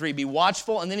chapter 3, be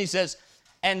watchful, and then he says,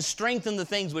 and strengthen the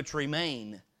things which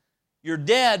remain. You're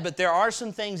dead, but there are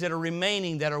some things that are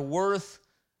remaining that are worth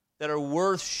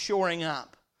shoring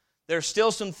up. There are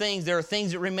still some things, there are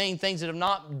things that remain, things that have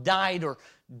not died or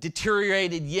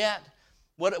deteriorated yet.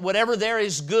 Whatever there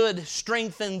is good,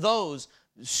 strengthen those,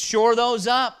 shore those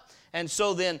up. And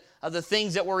so then the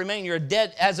things that will remain, you're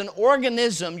dead. As an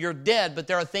organism, you're dead, but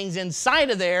there are things inside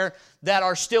of there that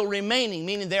are still remaining,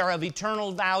 meaning they are of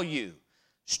eternal value.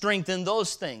 Strengthen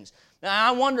those things. Now,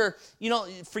 I wonder,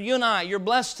 for you and I, you're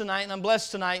blessed tonight, and I'm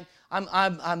blessed tonight.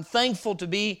 I'm thankful to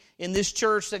be in this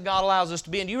church that God allows us to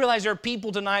be in. Do you realize there are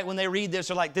people tonight, when they read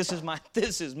this, are like, this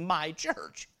is my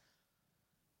church.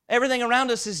 Everything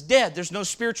around us is dead. There's no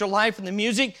spiritual life in the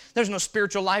music. There's no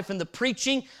spiritual life in the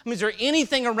preaching. I mean, is there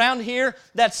anything around here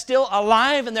that's still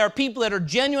alive? And there are people that are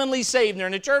genuinely saved, and they're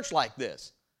in a church like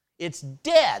this. It's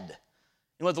dead.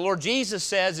 And what the Lord Jesus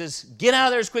says is, get out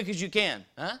of there as quick as you can.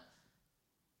 Huh?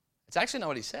 It's actually not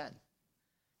what He said.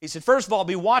 He said, first of all,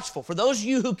 be watchful. For those of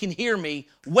you who can hear me,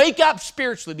 wake up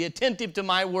spiritually. Be attentive to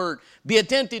my word. Be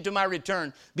attentive to my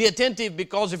return. Be attentive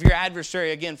because of your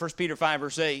adversary. Again, 1 Peter 5,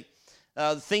 verse 8.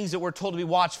 The things that we're told to be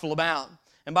watchful about.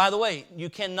 And by the way, you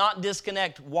cannot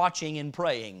disconnect watching and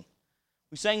praying.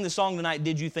 We sang the song tonight,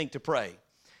 Did You Think to Pray?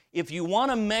 If you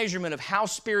want a measurement of how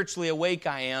spiritually awake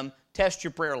I am, test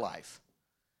your prayer life.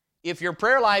 If your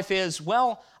prayer life is,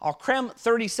 well, I'll cram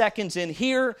 30 seconds in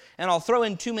here, and I'll throw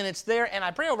in 2 minutes there, and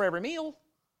I pray over every meal,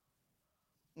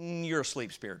 you're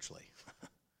asleep spiritually.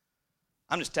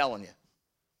 I'm just telling you.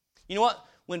 You know what?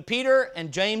 When Peter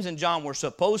and James and John were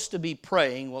supposed to be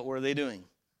praying, what were they doing?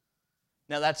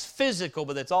 Now that's physical,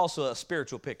 but that's also a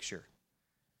spiritual picture.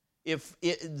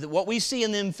 What we see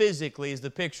in them physically is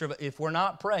the picture of if we're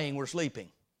not praying, we're sleeping.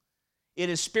 It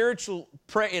is spiritual.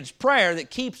 It's prayer that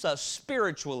keeps us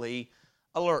spiritually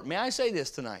alert. May I say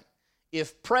this tonight?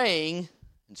 If praying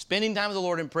and spending time with the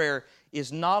Lord in prayer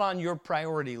is not on your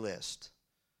priority list,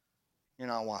 you're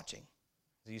not watching.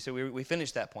 You say we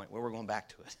finished that point. Well, we're going back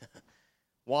to it.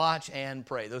 Watch and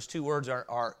pray. Those two words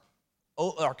are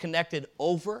connected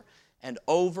over and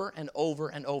over and over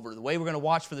and over. The way we're going to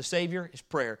watch for the Savior is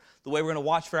prayer. The way we're going to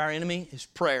watch for our enemy is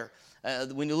prayer.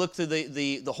 When you look through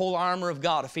the whole armor of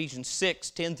God, Ephesians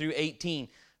 6, 10 through 18,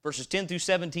 verses 10 through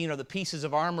 17 are the pieces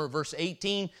of armor. Verse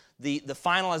 18, the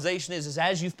finalization is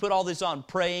as you've put all this on,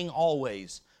 praying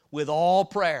always with all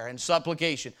prayer and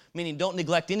supplication, meaning don't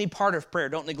neglect any part of prayer.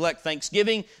 Don't neglect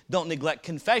thanksgiving. Don't neglect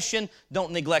confession.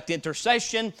 Don't neglect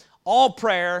intercession. All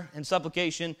prayer and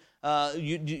supplication,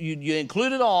 you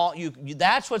include it all.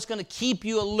 That's what's going to keep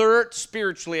you alert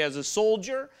spiritually as a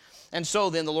soldier. And so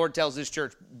then the Lord tells this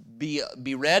church,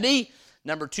 be ready.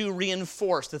 Number 2,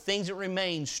 reinforce the things that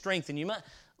remain, strengthen.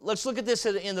 Let's look at this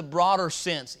in the broader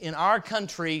sense. In our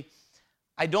country,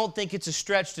 I don't think it's a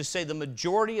stretch to say the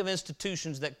majority of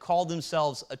institutions that call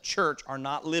themselves a church are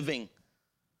not living.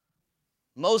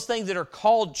 Most things that are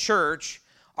called church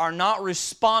are not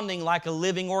responding like a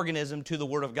living organism to the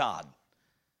Word of God.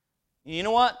 You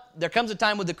know what? There comes a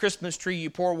time with the Christmas tree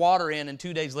you pour water in, and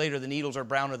 2 days later the needles are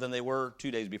browner than they were 2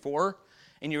 days before,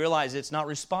 and you realize it's not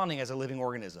responding as a living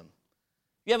organism.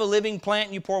 You have a living plant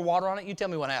and you pour water on it, you tell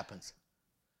me what happens.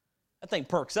 That thing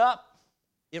perks up.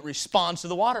 It responds to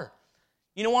the water.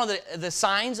 You know one of the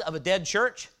signs of a dead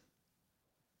church?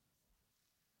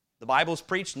 The Bible's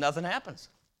preached, nothing happens.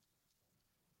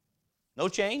 No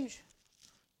change.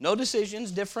 No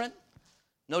decisions different.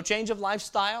 No change of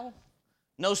lifestyle.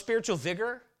 No spiritual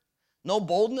vigor. No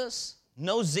boldness.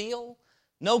 No zeal.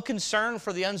 No concern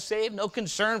for the unsaved. No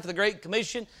concern for the Great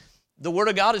Commission. The Word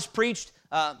of God is preached.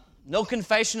 No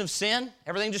confession of sin.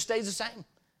 Everything just stays the same.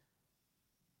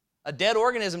 A dead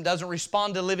organism doesn't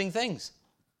respond to living things.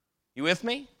 You with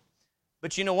me?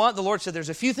 But you know what? The Lord said there's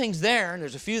a few things there, and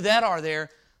there's a few that are there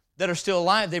that are still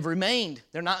alive. They've remained.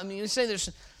 They're not. I mean, you say there's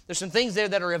some things there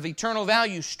that are of eternal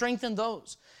value. Strengthen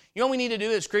those. You know what we need to do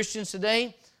as Christians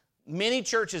today? Many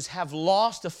churches have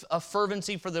lost a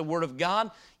fervency for the Word of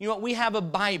God. You know what? We have a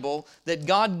Bible that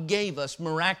God gave us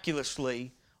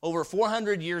miraculously over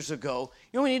 400 years ago.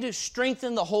 You know what we need to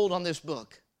strengthen the hold on this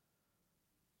book.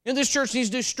 You know, this church needs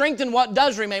to strengthen what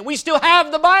does remain. We still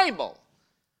have the Bible.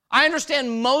 I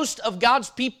understand most of God's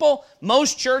people,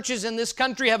 most churches in this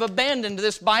country have abandoned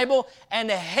this Bible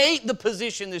and hate the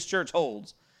position this church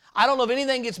holds. I don't know if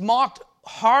anything gets mocked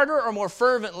harder or more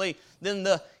fervently than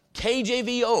the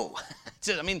KJVO.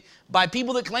 I mean, by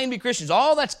people that claim to be Christians.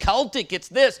 Oh, that's cultic, it's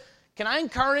this. Can I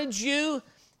encourage you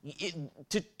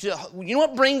to you know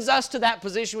what brings us to that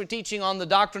position? We're teaching on the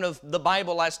doctrine of the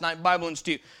Bible last night, Bible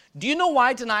Institute. Do you know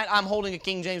why tonight I'm holding a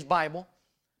King James Bible?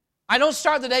 I don't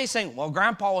start the day saying, well,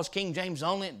 Grandpa was King James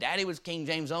only, and Daddy was King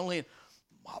James only, and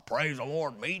well, praise the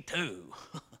Lord, me too.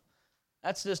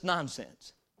 That's just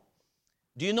nonsense.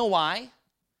 Do you know why?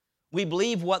 We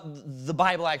believe what the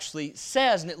Bible actually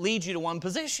says, and it leads you to one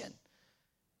position.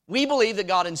 We believe that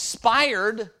God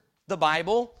inspired the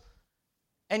Bible,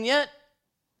 and yet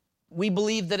we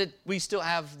believe that we still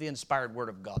have the inspired Word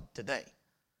of God today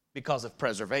because of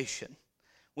preservation.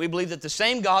 We believe that the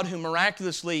same God who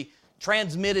miraculously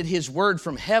transmitted His Word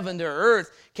from heaven to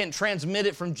earth can transmit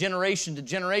it from generation to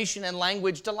generation and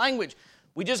language to language.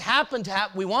 We just happen to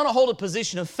we want to hold a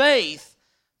position of faith,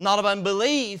 not of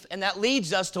unbelief, and that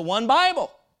leads us to one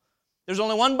Bible. There's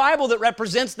only one Bible that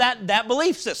represents that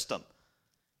belief system.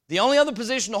 The only other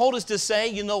position to hold is to say,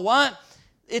 you know what?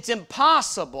 It's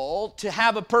impossible to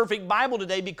have a perfect Bible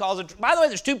today because, by the way,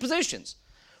 there's two positions.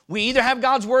 We either have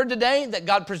God's Word today that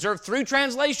God preserved through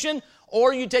translation,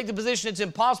 or you take the position it's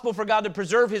impossible for God to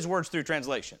preserve His words through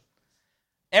translation.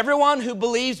 Everyone who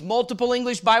believes multiple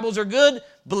English Bibles are good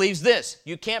believes this.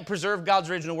 You can't preserve God's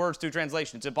original words through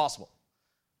translation. It's impossible.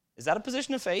 Is that a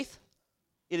position of faith?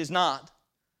 It is not.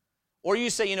 Or you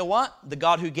say, you know what? The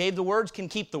God who gave the words can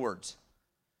keep the words.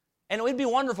 And it would be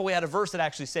wonderful if we had a verse that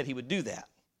actually said He would do that.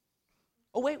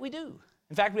 Oh, wait, we do.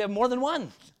 In fact, we have more than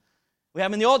one. We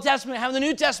have in the Old Testament, we have in the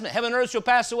New Testament. Heaven and earth shall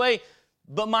pass away,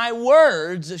 but my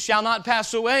words shall not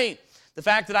pass away. The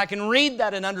fact that I can read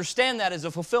that and understand that is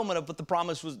a fulfillment of what the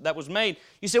promise that was made.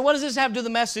 You say, what does this have to do with the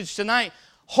message tonight?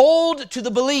 Hold to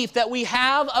the belief that we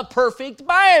have a perfect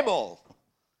Bible.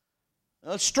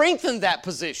 Let's strengthen that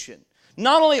position.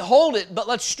 Not only hold it, but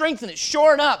let's strengthen it,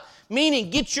 shore it up.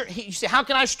 Meaning, you say, how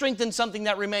can I strengthen something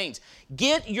that remains?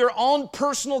 Get your own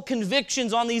personal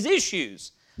convictions on these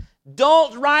issues.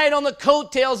 Don't ride on the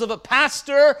coattails of a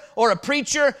pastor or a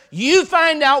preacher. You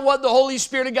find out what the Holy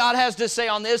Spirit of God has to say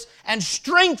on this and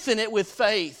strengthen it with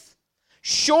faith.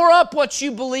 Shore up what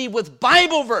you believe with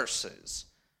Bible verses.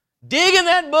 Dig in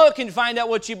that book and find out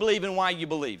what you believe and why you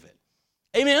believe it.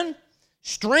 Amen?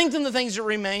 Strengthen the things that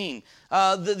remain.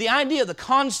 The idea, the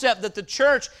concept that the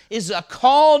church is a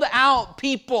called out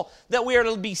people, that we are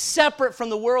to be separate from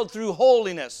the world through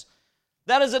holiness.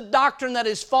 That is a doctrine that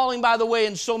is falling by the way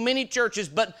in so many churches,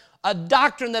 but a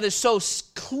doctrine that is so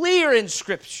clear in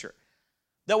Scripture.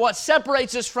 That what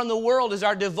separates us from the world is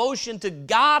our devotion to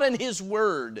God and His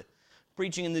Word.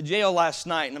 Preaching in the jail last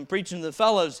night, and I'm preaching to the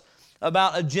fellows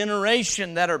about a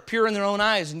generation that are pure in their own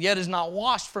eyes and yet is not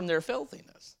washed from their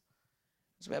filthiness.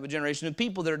 So we have a generation of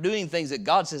people that are doing things that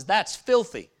God says, that's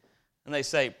filthy. And they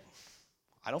say,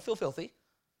 I don't feel filthy.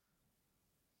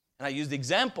 And I used the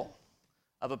example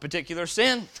of a particular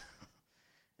sin.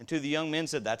 And two of the young men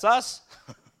said, that's us.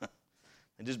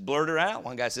 And just blurted out.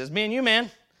 One guy says, me and you, man.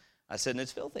 I said, and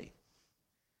it's filthy.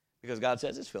 Because God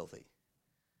says it's filthy.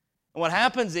 And what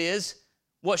happens is,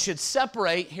 what should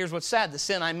separate, here's what's sad, the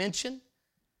sin I mentioned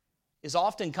is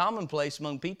often commonplace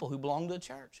among people who belong to the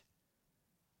church.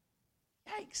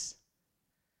 Yikes.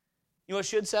 You know what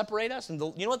should separate us? And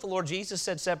you know what the Lord Jesus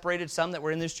said separated some that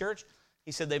were in this church?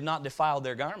 He said they've not defiled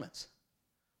their garments,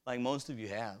 like most of you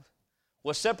have.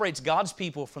 What separates God's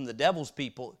people from the devil's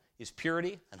people is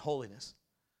purity and holiness.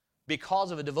 Because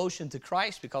of a devotion to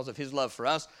Christ, because of His love for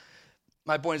us.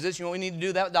 My point is this, you know what we need to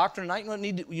do that doctrine tonight?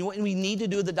 You know what we need to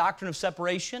do with the doctrine of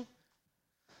separation?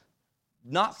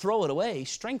 Not throw it away,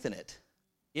 strengthen it.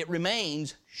 It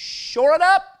remains, shore it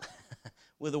up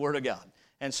with the Word of God.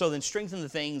 And so then strengthen the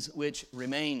things which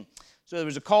remain. So there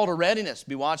was a call to readiness,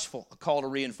 be watchful, a call to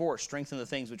reinforce, strengthen the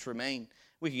things which remain.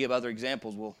 We could give other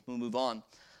examples, we'll move on.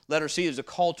 Letter C is a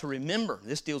call to remember.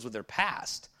 This deals with their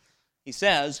past. He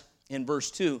says in verse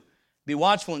 2, be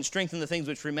watchful and strengthen the things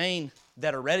which remain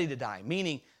that are ready to die,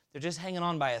 meaning they're just hanging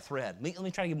on by a thread. Let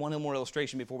me try to give one more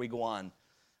illustration before we go on.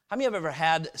 How many of you have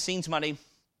ever seen somebody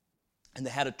and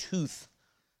they had a tooth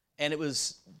and it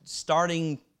was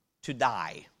starting to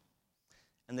die?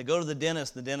 And they go to the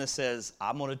dentist says,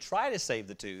 I'm going to try to save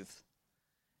the tooth.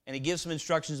 And he gives some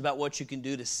instructions about what you can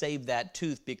do to save that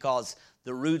tooth because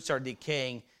the roots are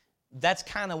decaying. That's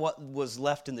kind of what was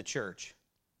left in the church.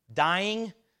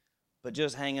 Dying, but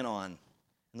just hanging on.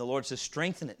 And the Lord says,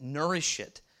 strengthen it, nourish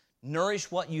it. Nourish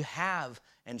what you have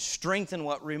and strengthen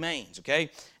what remains, okay?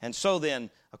 And so then,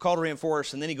 a call to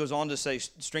reinforce, and then he goes on to say,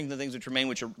 strengthen the things which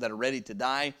remain, that are ready to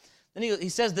die. Then he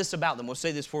says this about them. We'll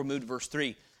say this before we move to verse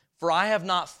 3. For I have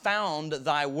not found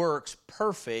thy works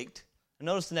perfect. And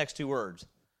notice the next two words.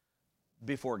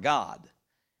 Before God.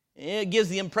 It gives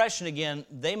the impression again,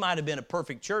 they might have been a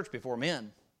perfect church before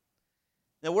men.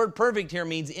 The word perfect here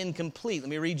means incomplete. Let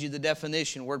me read you the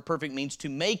definition. Word perfect means to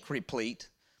make replete.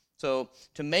 So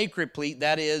to make replete,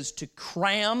 that is to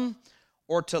cram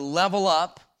or to level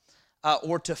up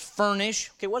or to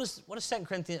furnish. Okay, what is 2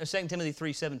 Timothy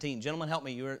 3:17? Gentlemen, help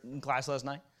me. You were in class last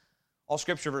night. All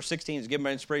Scripture, verse 16, is given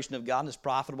by inspiration of God and is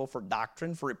profitable for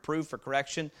doctrine, for reproof, for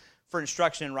correction, for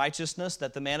instruction in righteousness,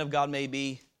 that the man of God may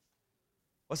be,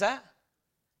 what's that?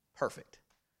 Perfect.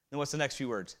 Then what's the next few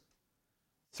words?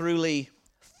 Thoroughly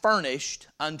furnished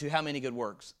unto how many good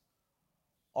works?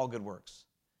 All good works.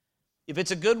 If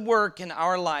it's a good work in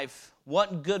our life,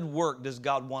 what good work does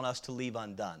God want us to leave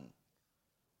undone?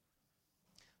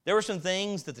 There were some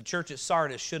things that the church at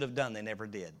Sardis should have done. They never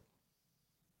did.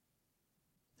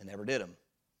 They never did them.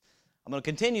 I'm going to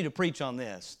continue to preach on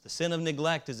this. The sin of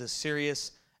neglect is as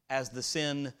serious as the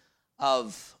sin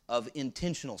of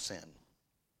intentional sin.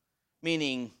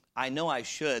 Meaning, I know I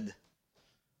should,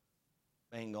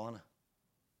 I ain't gonna.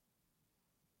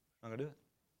 I'm not going to do it.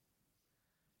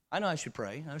 I know I should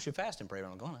pray. I know I should fast and pray, but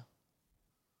I'm not going to.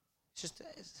 It's just,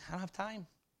 I don't have time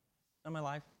in my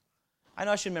life. I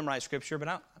know I should memorize Scripture,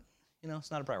 but it's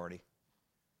not a priority.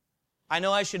 I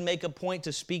know I should make a point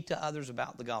to speak to others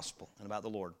about the gospel and about the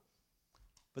Lord,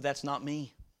 but that's not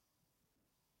me.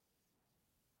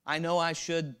 I know I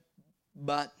should,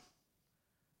 but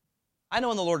I know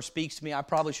when the Lord speaks to me, I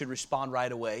probably should respond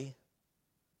right away,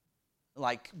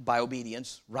 like by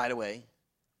obedience, right away.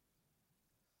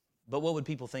 But what would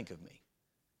people think of me?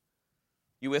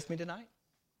 You with me tonight?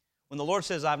 When the Lord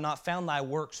says, I've not found thy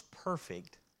works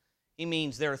perfect, He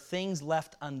means there are things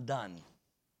left undone.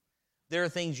 There are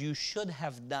things you should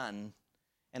have done,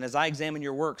 and as I examine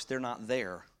your works, they're not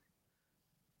there.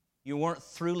 You weren't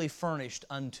thoroughly furnished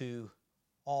unto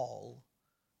all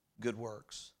good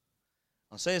works.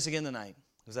 I'll say this again tonight,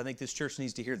 because I think this church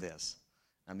needs to hear this.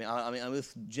 I mean,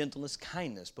 with gentleness,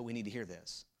 kindness, but we need to hear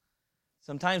this.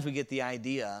 Sometimes we get the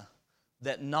idea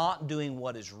that not doing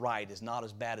what is right is not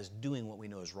as bad as doing what we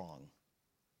know is wrong.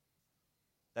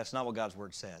 That's not what God's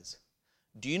Word says.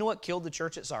 Do you know what killed the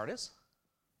church at Sardis?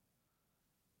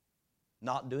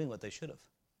 Not doing what they should have.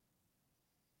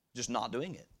 Just not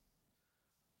doing it.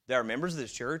 There are members of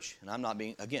this church, and I'm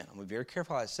going to be very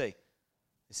careful how I say.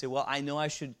 They say, well, I know I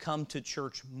should come to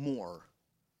church more,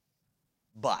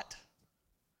 but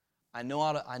I know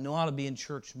how to be in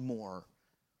church more.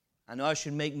 I know I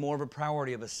should make more of a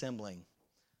priority of assembling.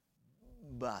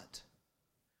 But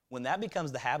when that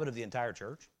becomes the habit of the entire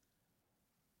church,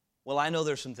 well, I know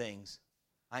there's some things.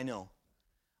 I know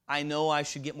I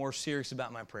should get more serious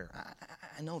about my prayer.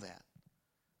 I know that.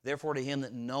 Therefore, to him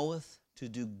that knoweth to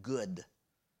do good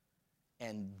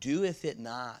and doeth it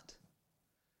not,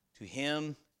 to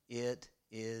him it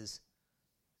is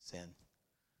sin.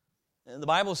 And the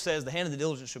Bible says, the hand of the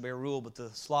diligent shall bear rule, but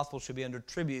the slothful shall be under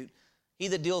tribute. He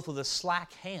that dealeth with a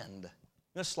slack hand. You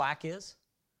know what slack is?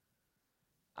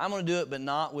 I'm going to do it, but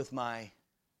not with my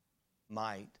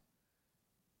might.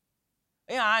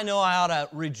 Yeah, I know I ought to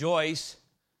rejoice,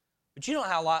 but you know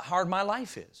how hard my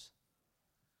life is.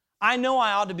 I know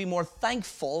I ought to be more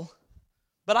thankful,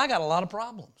 but I got a lot of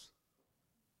problems.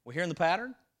 We're hearing the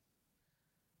pattern?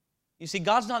 You see,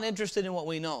 God's not interested in what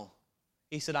we know.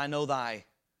 He said, I know thy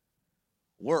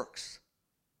works.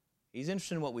 He's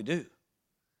interested in what we do.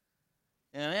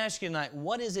 And I ask you tonight,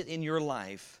 what is it in your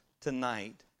life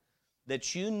tonight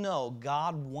that you know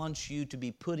God wants you to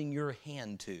be putting your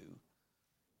hand to,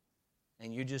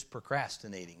 and you're just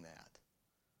procrastinating that?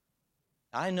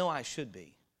 I know I should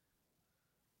be.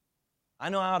 I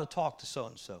know I ought to talk to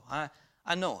so-and-so.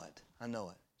 I know it. I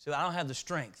know it. So I don't have the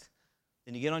strength.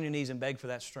 Then you get on your knees and beg for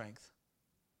that strength.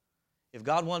 If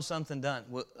God wants something done,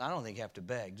 well, I don't think you have to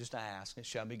beg. Just ask, and it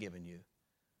shall be given you.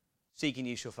 Seek, and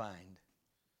ye shall find.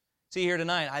 See, here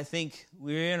tonight, I think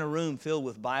we're in a room filled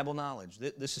with Bible knowledge.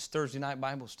 This is Thursday night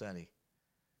Bible study.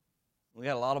 We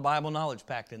got a lot of Bible knowledge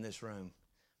packed in this room,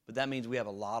 but that means we have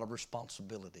a lot of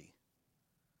responsibility.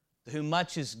 To whom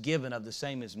much is given, of the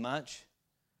same is much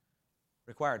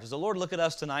required. Does the Lord look at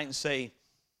us tonight and say,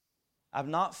 I've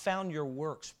not found your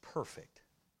works perfect?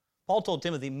 Paul told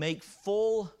Timothy, make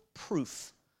full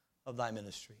proof of thy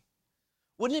ministry.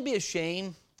 Wouldn't it be a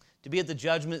shame to be at the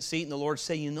judgment seat and the Lord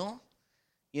say, you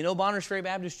know, Bonners Ferry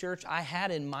Baptist Church, I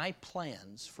had in my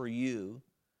plans for you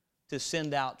to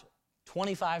send out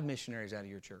 25 missionaries out of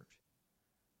your church.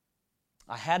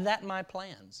 I had that in my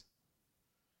plans,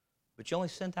 but you only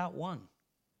sent out one.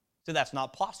 So that's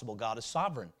not possible. God is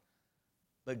sovereign.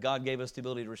 But God gave us the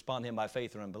ability to respond to him by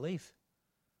faith or unbelief.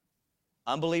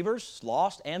 Unbelievers,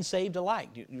 lost and saved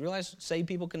alike. Do you realize saved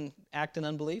people can act in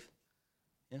unbelief?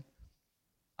 Yeah.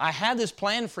 I had this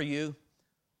plan for you.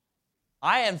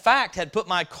 I, in fact, had put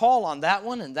my call on that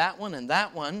one and that one and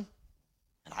that one.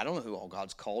 And I don't know who all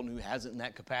God's called and who hasn't in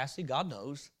that capacity. God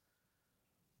knows.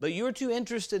 But you were too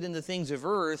interested in the things of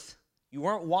earth. You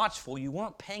weren't watchful. You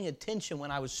weren't paying attention when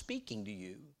I was speaking to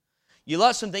you. You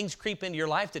let some things creep into your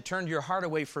life that turned your heart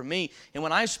away from me. And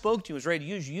when I spoke to you and was ready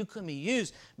to use you, you couldn't be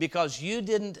used because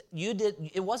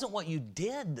it wasn't what you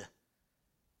did.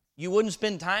 You wouldn't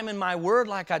spend time in my word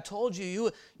like I told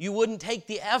you. You wouldn't take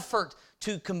the effort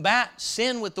to combat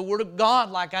sin with the word of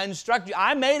God like I instructed you.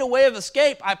 I made a way of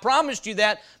escape. I promised you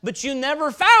that, but you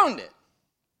never found it.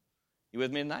 You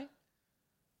with me tonight?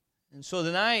 And so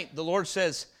tonight, the Lord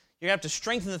says, you're going to have to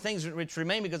strengthen the things which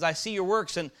remain because I see your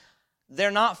works and they're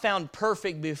not found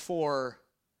perfect before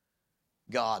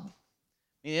God.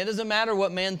 I mean, it doesn't matter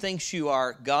what man thinks you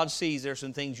are. God sees there's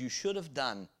some things you should have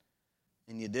done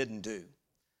and you didn't do.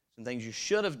 Some things you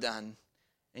should have done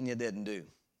and you didn't do.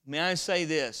 May I say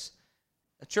this?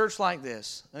 A church like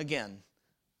this, again,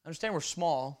 I understand we're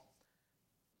small,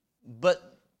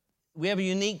 but we have a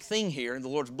unique thing here, and the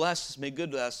Lord's blessed us, made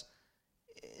good to us.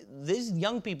 These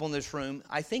young people in this room,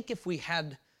 I think if we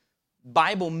had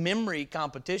Bible memory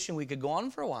competition, we could go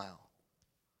on for a while.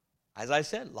 As I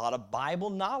said, a lot of Bible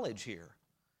knowledge here.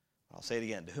 I'll say it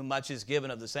again. To whom much is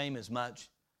given, of the same is much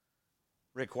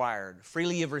required.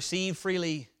 Freely you've received,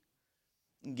 freely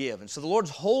give. And so the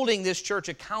Lord's holding this church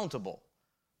accountable,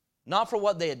 not for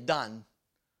what they had done,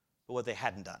 but what they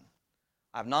hadn't done.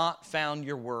 I've not found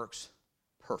your works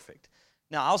perfect.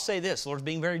 Now, I'll say this. The Lord's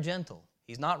being very gentle.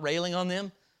 He's not railing on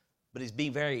them, but He's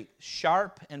being very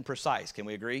sharp and precise. Can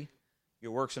we agree?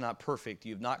 Your works are not perfect.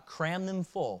 You've not crammed them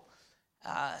full.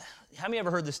 How many ever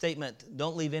heard the statement,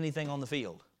 don't leave anything on the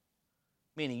field?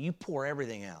 Meaning you pour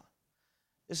everything out.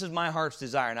 This is my heart's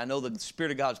desire, and I know the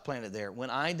Spirit of God's planted there. When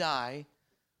I die,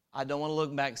 I don't want to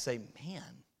look back and say, man,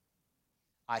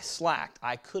 I slacked.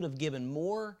 I could have given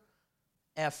more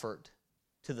effort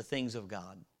to the things of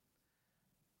God.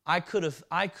 I could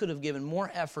have given more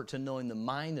effort to knowing the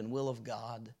mind and will of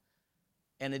God,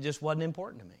 and it just wasn't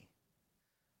important to me.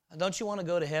 Don't you want to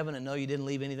go to heaven and know you didn't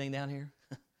leave anything down here?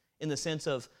 In the sense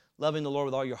of loving the Lord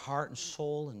with all your heart and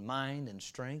soul and mind and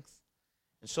strength,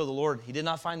 And so the Lord, He did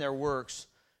not find their works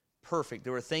perfect.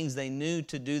 There were things they knew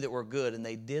to do that were good, and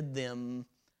they did them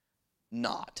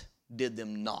not.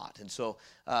 And so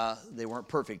they weren't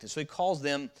perfect. And so He calls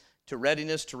them to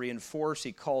readiness, to reinforce.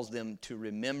 He calls them to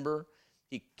remember.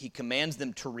 He commands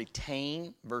them to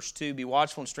retain. Verse 2, be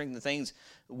watchful and strengthen the things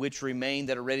which remain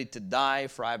that are ready to die,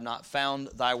 for I have not found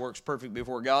thy works perfect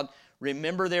before God.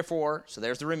 Remember, therefore, so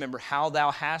there's the remember, how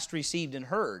thou hast received and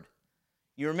heard.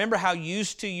 You remember how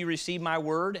used to you received my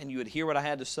word and you would hear what I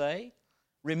had to say?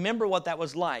 Remember what that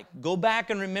was like. Go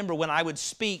back and remember when I would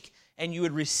speak and you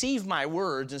would receive my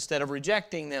words instead of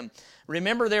rejecting them.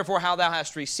 Remember, therefore, how thou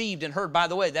hast received and heard. By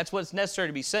the way, that's what's necessary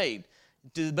to be saved.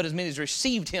 But as many as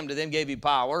received him, to them gave he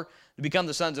power to become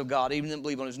the sons of God, even them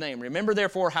believe on his name. Remember,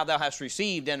 therefore, how thou hast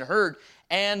received and heard,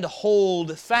 and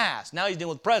hold fast. Now he's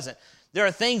dealing with present. There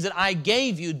are things that I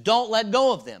gave you, don't let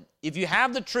go of them. If you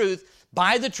have the truth,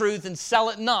 buy the truth and sell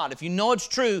it not. If you know it's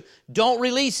true, don't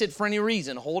release it for any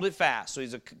reason. Hold it fast. So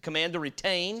he's a command to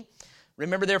retain.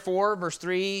 Remember, therefore, verse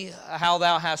 3, how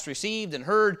thou hast received and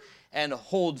heard, and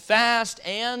hold fast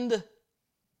and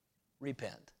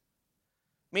repent.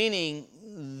 Meaning,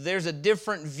 there's a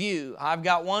different view. I've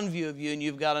got one view of you and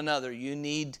you've got another. You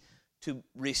need to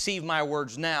receive my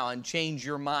words now and change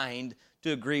your mind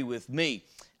to agree with me.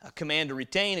 A command to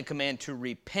retain, a command to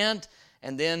repent,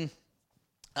 and then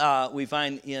we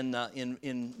find in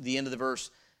the end of the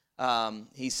verse,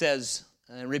 he says,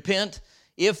 repent,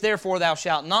 if therefore thou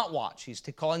shalt not watch. He's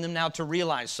calling them now to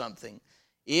realize something.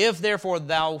 If therefore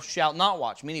thou shalt not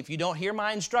watch, meaning if you don't hear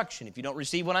my instruction, if you don't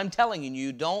receive what I'm telling you, and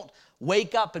you don't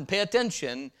wake up and pay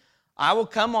attention, I will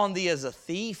come on thee as a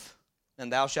thief,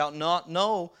 and thou shalt not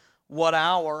know what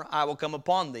hour I will come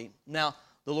upon thee. Now,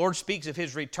 the Lord speaks of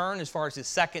his return as far as his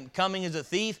second coming as a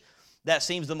thief. That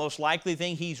seems the most likely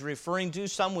thing he's referring to.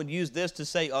 Some would use this to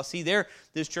say, oh, see there,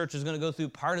 this church is going to go through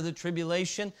part of the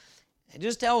tribulation. It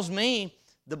just tells me,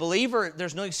 the believer,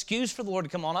 there's no excuse for the Lord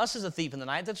to come on us as a thief in the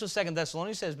night. That's what 2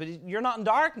 Thessalonians says, but you're not in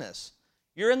darkness.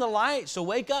 You're in the light, so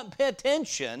wake up and pay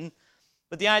attention.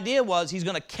 But the idea was he's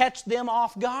going to catch them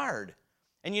off guard.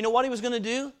 And you know what he was going to do?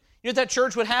 You know what that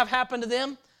church would have happen to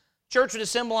them? Church would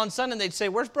assemble on Sunday and they'd say,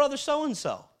 where's brother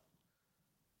so-and-so?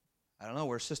 I don't know,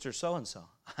 where's sister so-and-so?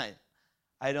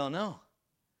 I don't know.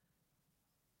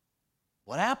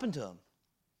 What happened to him?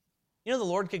 You know the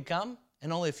Lord could come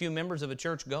and only a few members of a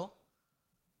church go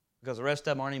because the rest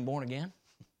of them aren't even born again.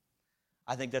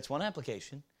 I think that's one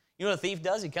application. You know what a thief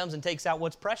does? He comes and takes out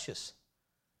what's precious.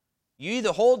 You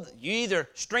either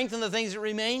strengthen the things that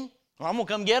remain, or I'm going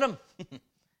to come get them.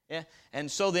 Yeah? And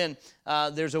so then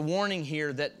there's a warning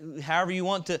here that however you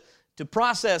want to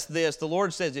process this, the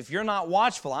Lord says, if you're not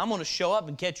watchful, I'm going to show up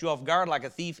and catch you off guard like a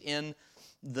thief in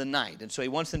the night. And so he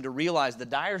wants them to realize the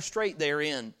dire strait they're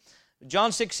in.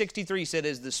 John 6:63 said,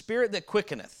 is the spirit that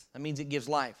quickeneth. That means it gives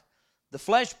life. The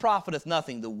flesh profiteth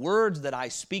nothing. The words that I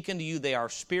speak unto you, they are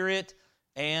spirit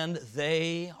and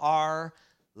they are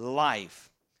life.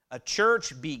 A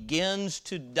church begins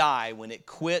to die when it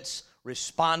quits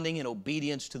responding in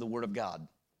obedience to the Word of God.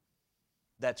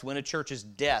 That's when a church's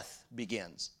death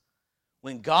begins.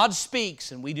 When God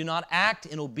speaks and we do not act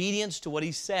in obedience to what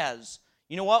He says.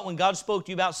 You know what? When God spoke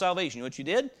to you about salvation, you know what you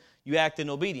did? You acted in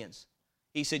obedience.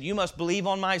 He said, you must believe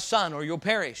on my Son or you'll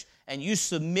perish. And you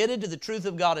submitted to the truth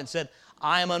of God and said,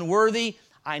 I am unworthy,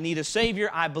 I need a Savior,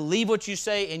 I believe what you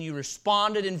say, and you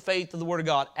responded in faith to the Word of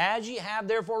God. As ye have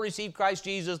therefore received Christ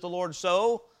Jesus the Lord,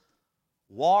 so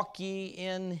walk ye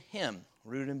in Him,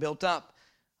 rooted and built up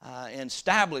and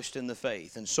established in the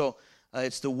faith. And so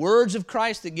it's the words of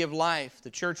Christ that give life.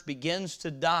 The church begins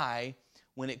to die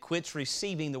when it quits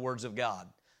receiving the words of God.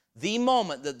 The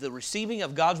moment that the receiving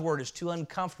of God's Word is too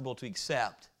uncomfortable to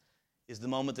accept is the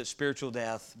moment that spiritual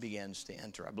death begins to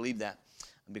enter. I believe that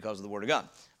because of the Word of God.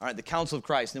 All right, the counsel of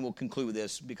Christ, then we'll conclude with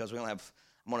this because we don't have,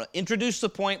 I'm going to introduce the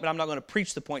point, but I'm not going to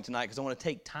preach the point tonight because I want to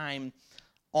take time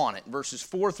on it. Verses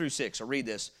 4 through 6, I'll read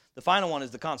this. The final one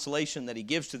is the consolation that he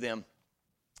gives to them.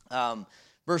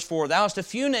 Verse 4, thou hast a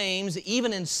few names,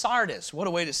 even in Sardis. What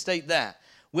a way to state that.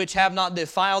 Which have not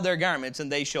defiled their garments, and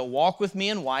they shall walk with me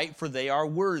in white, for they are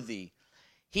worthy.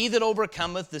 He that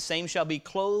overcometh, the same shall be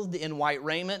clothed in white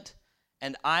raiment,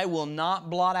 and I will not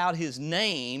blot out his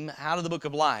name out of the book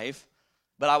of life,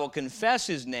 but I will confess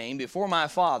his name before my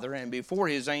Father and before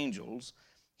his angels.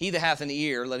 He that hath an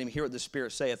ear, let him hear what the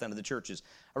Spirit saith unto the churches.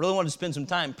 I really wanted to spend some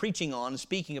time preaching on and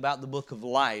speaking about the book of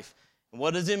life. And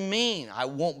what does it mean? I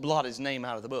won't blot his name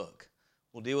out of the book.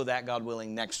 We'll deal with that, God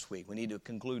willing, next week. We need to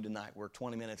conclude tonight. We're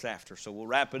 20 minutes after, so we'll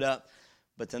wrap it up.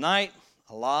 But tonight,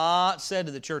 a lot said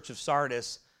to the church of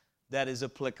Sardis that is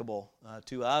applicable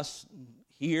to us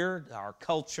here, our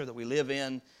culture that we live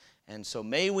in, And so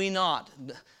may we not.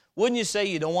 Wouldn't you say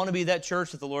you don't want to be that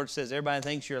church that the Lord says everybody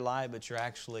thinks you're alive, but you're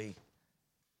actually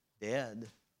dead?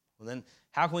 Well, then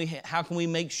how can we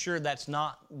make sure that's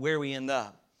not where we end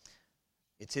up?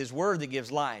 It's His Word that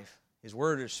gives life. His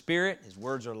Word is spirit. His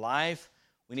words are life.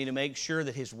 We need to make sure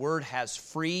that His Word has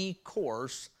free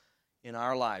course in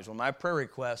our lives. Well, my prayer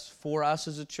request for us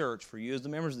as a church, for you as the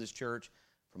members of this church,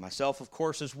 for myself, of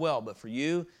course, as well, but for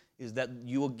you, is that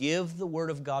you will give the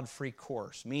Word of God free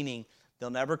course, meaning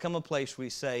there'll never come a place where we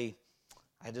say,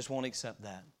 I just won't accept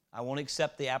that. I won't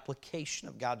accept the application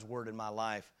of God's Word in my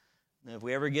life. And if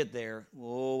we ever get there,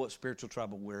 oh, what spiritual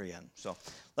trouble we're in. So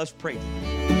let's pray.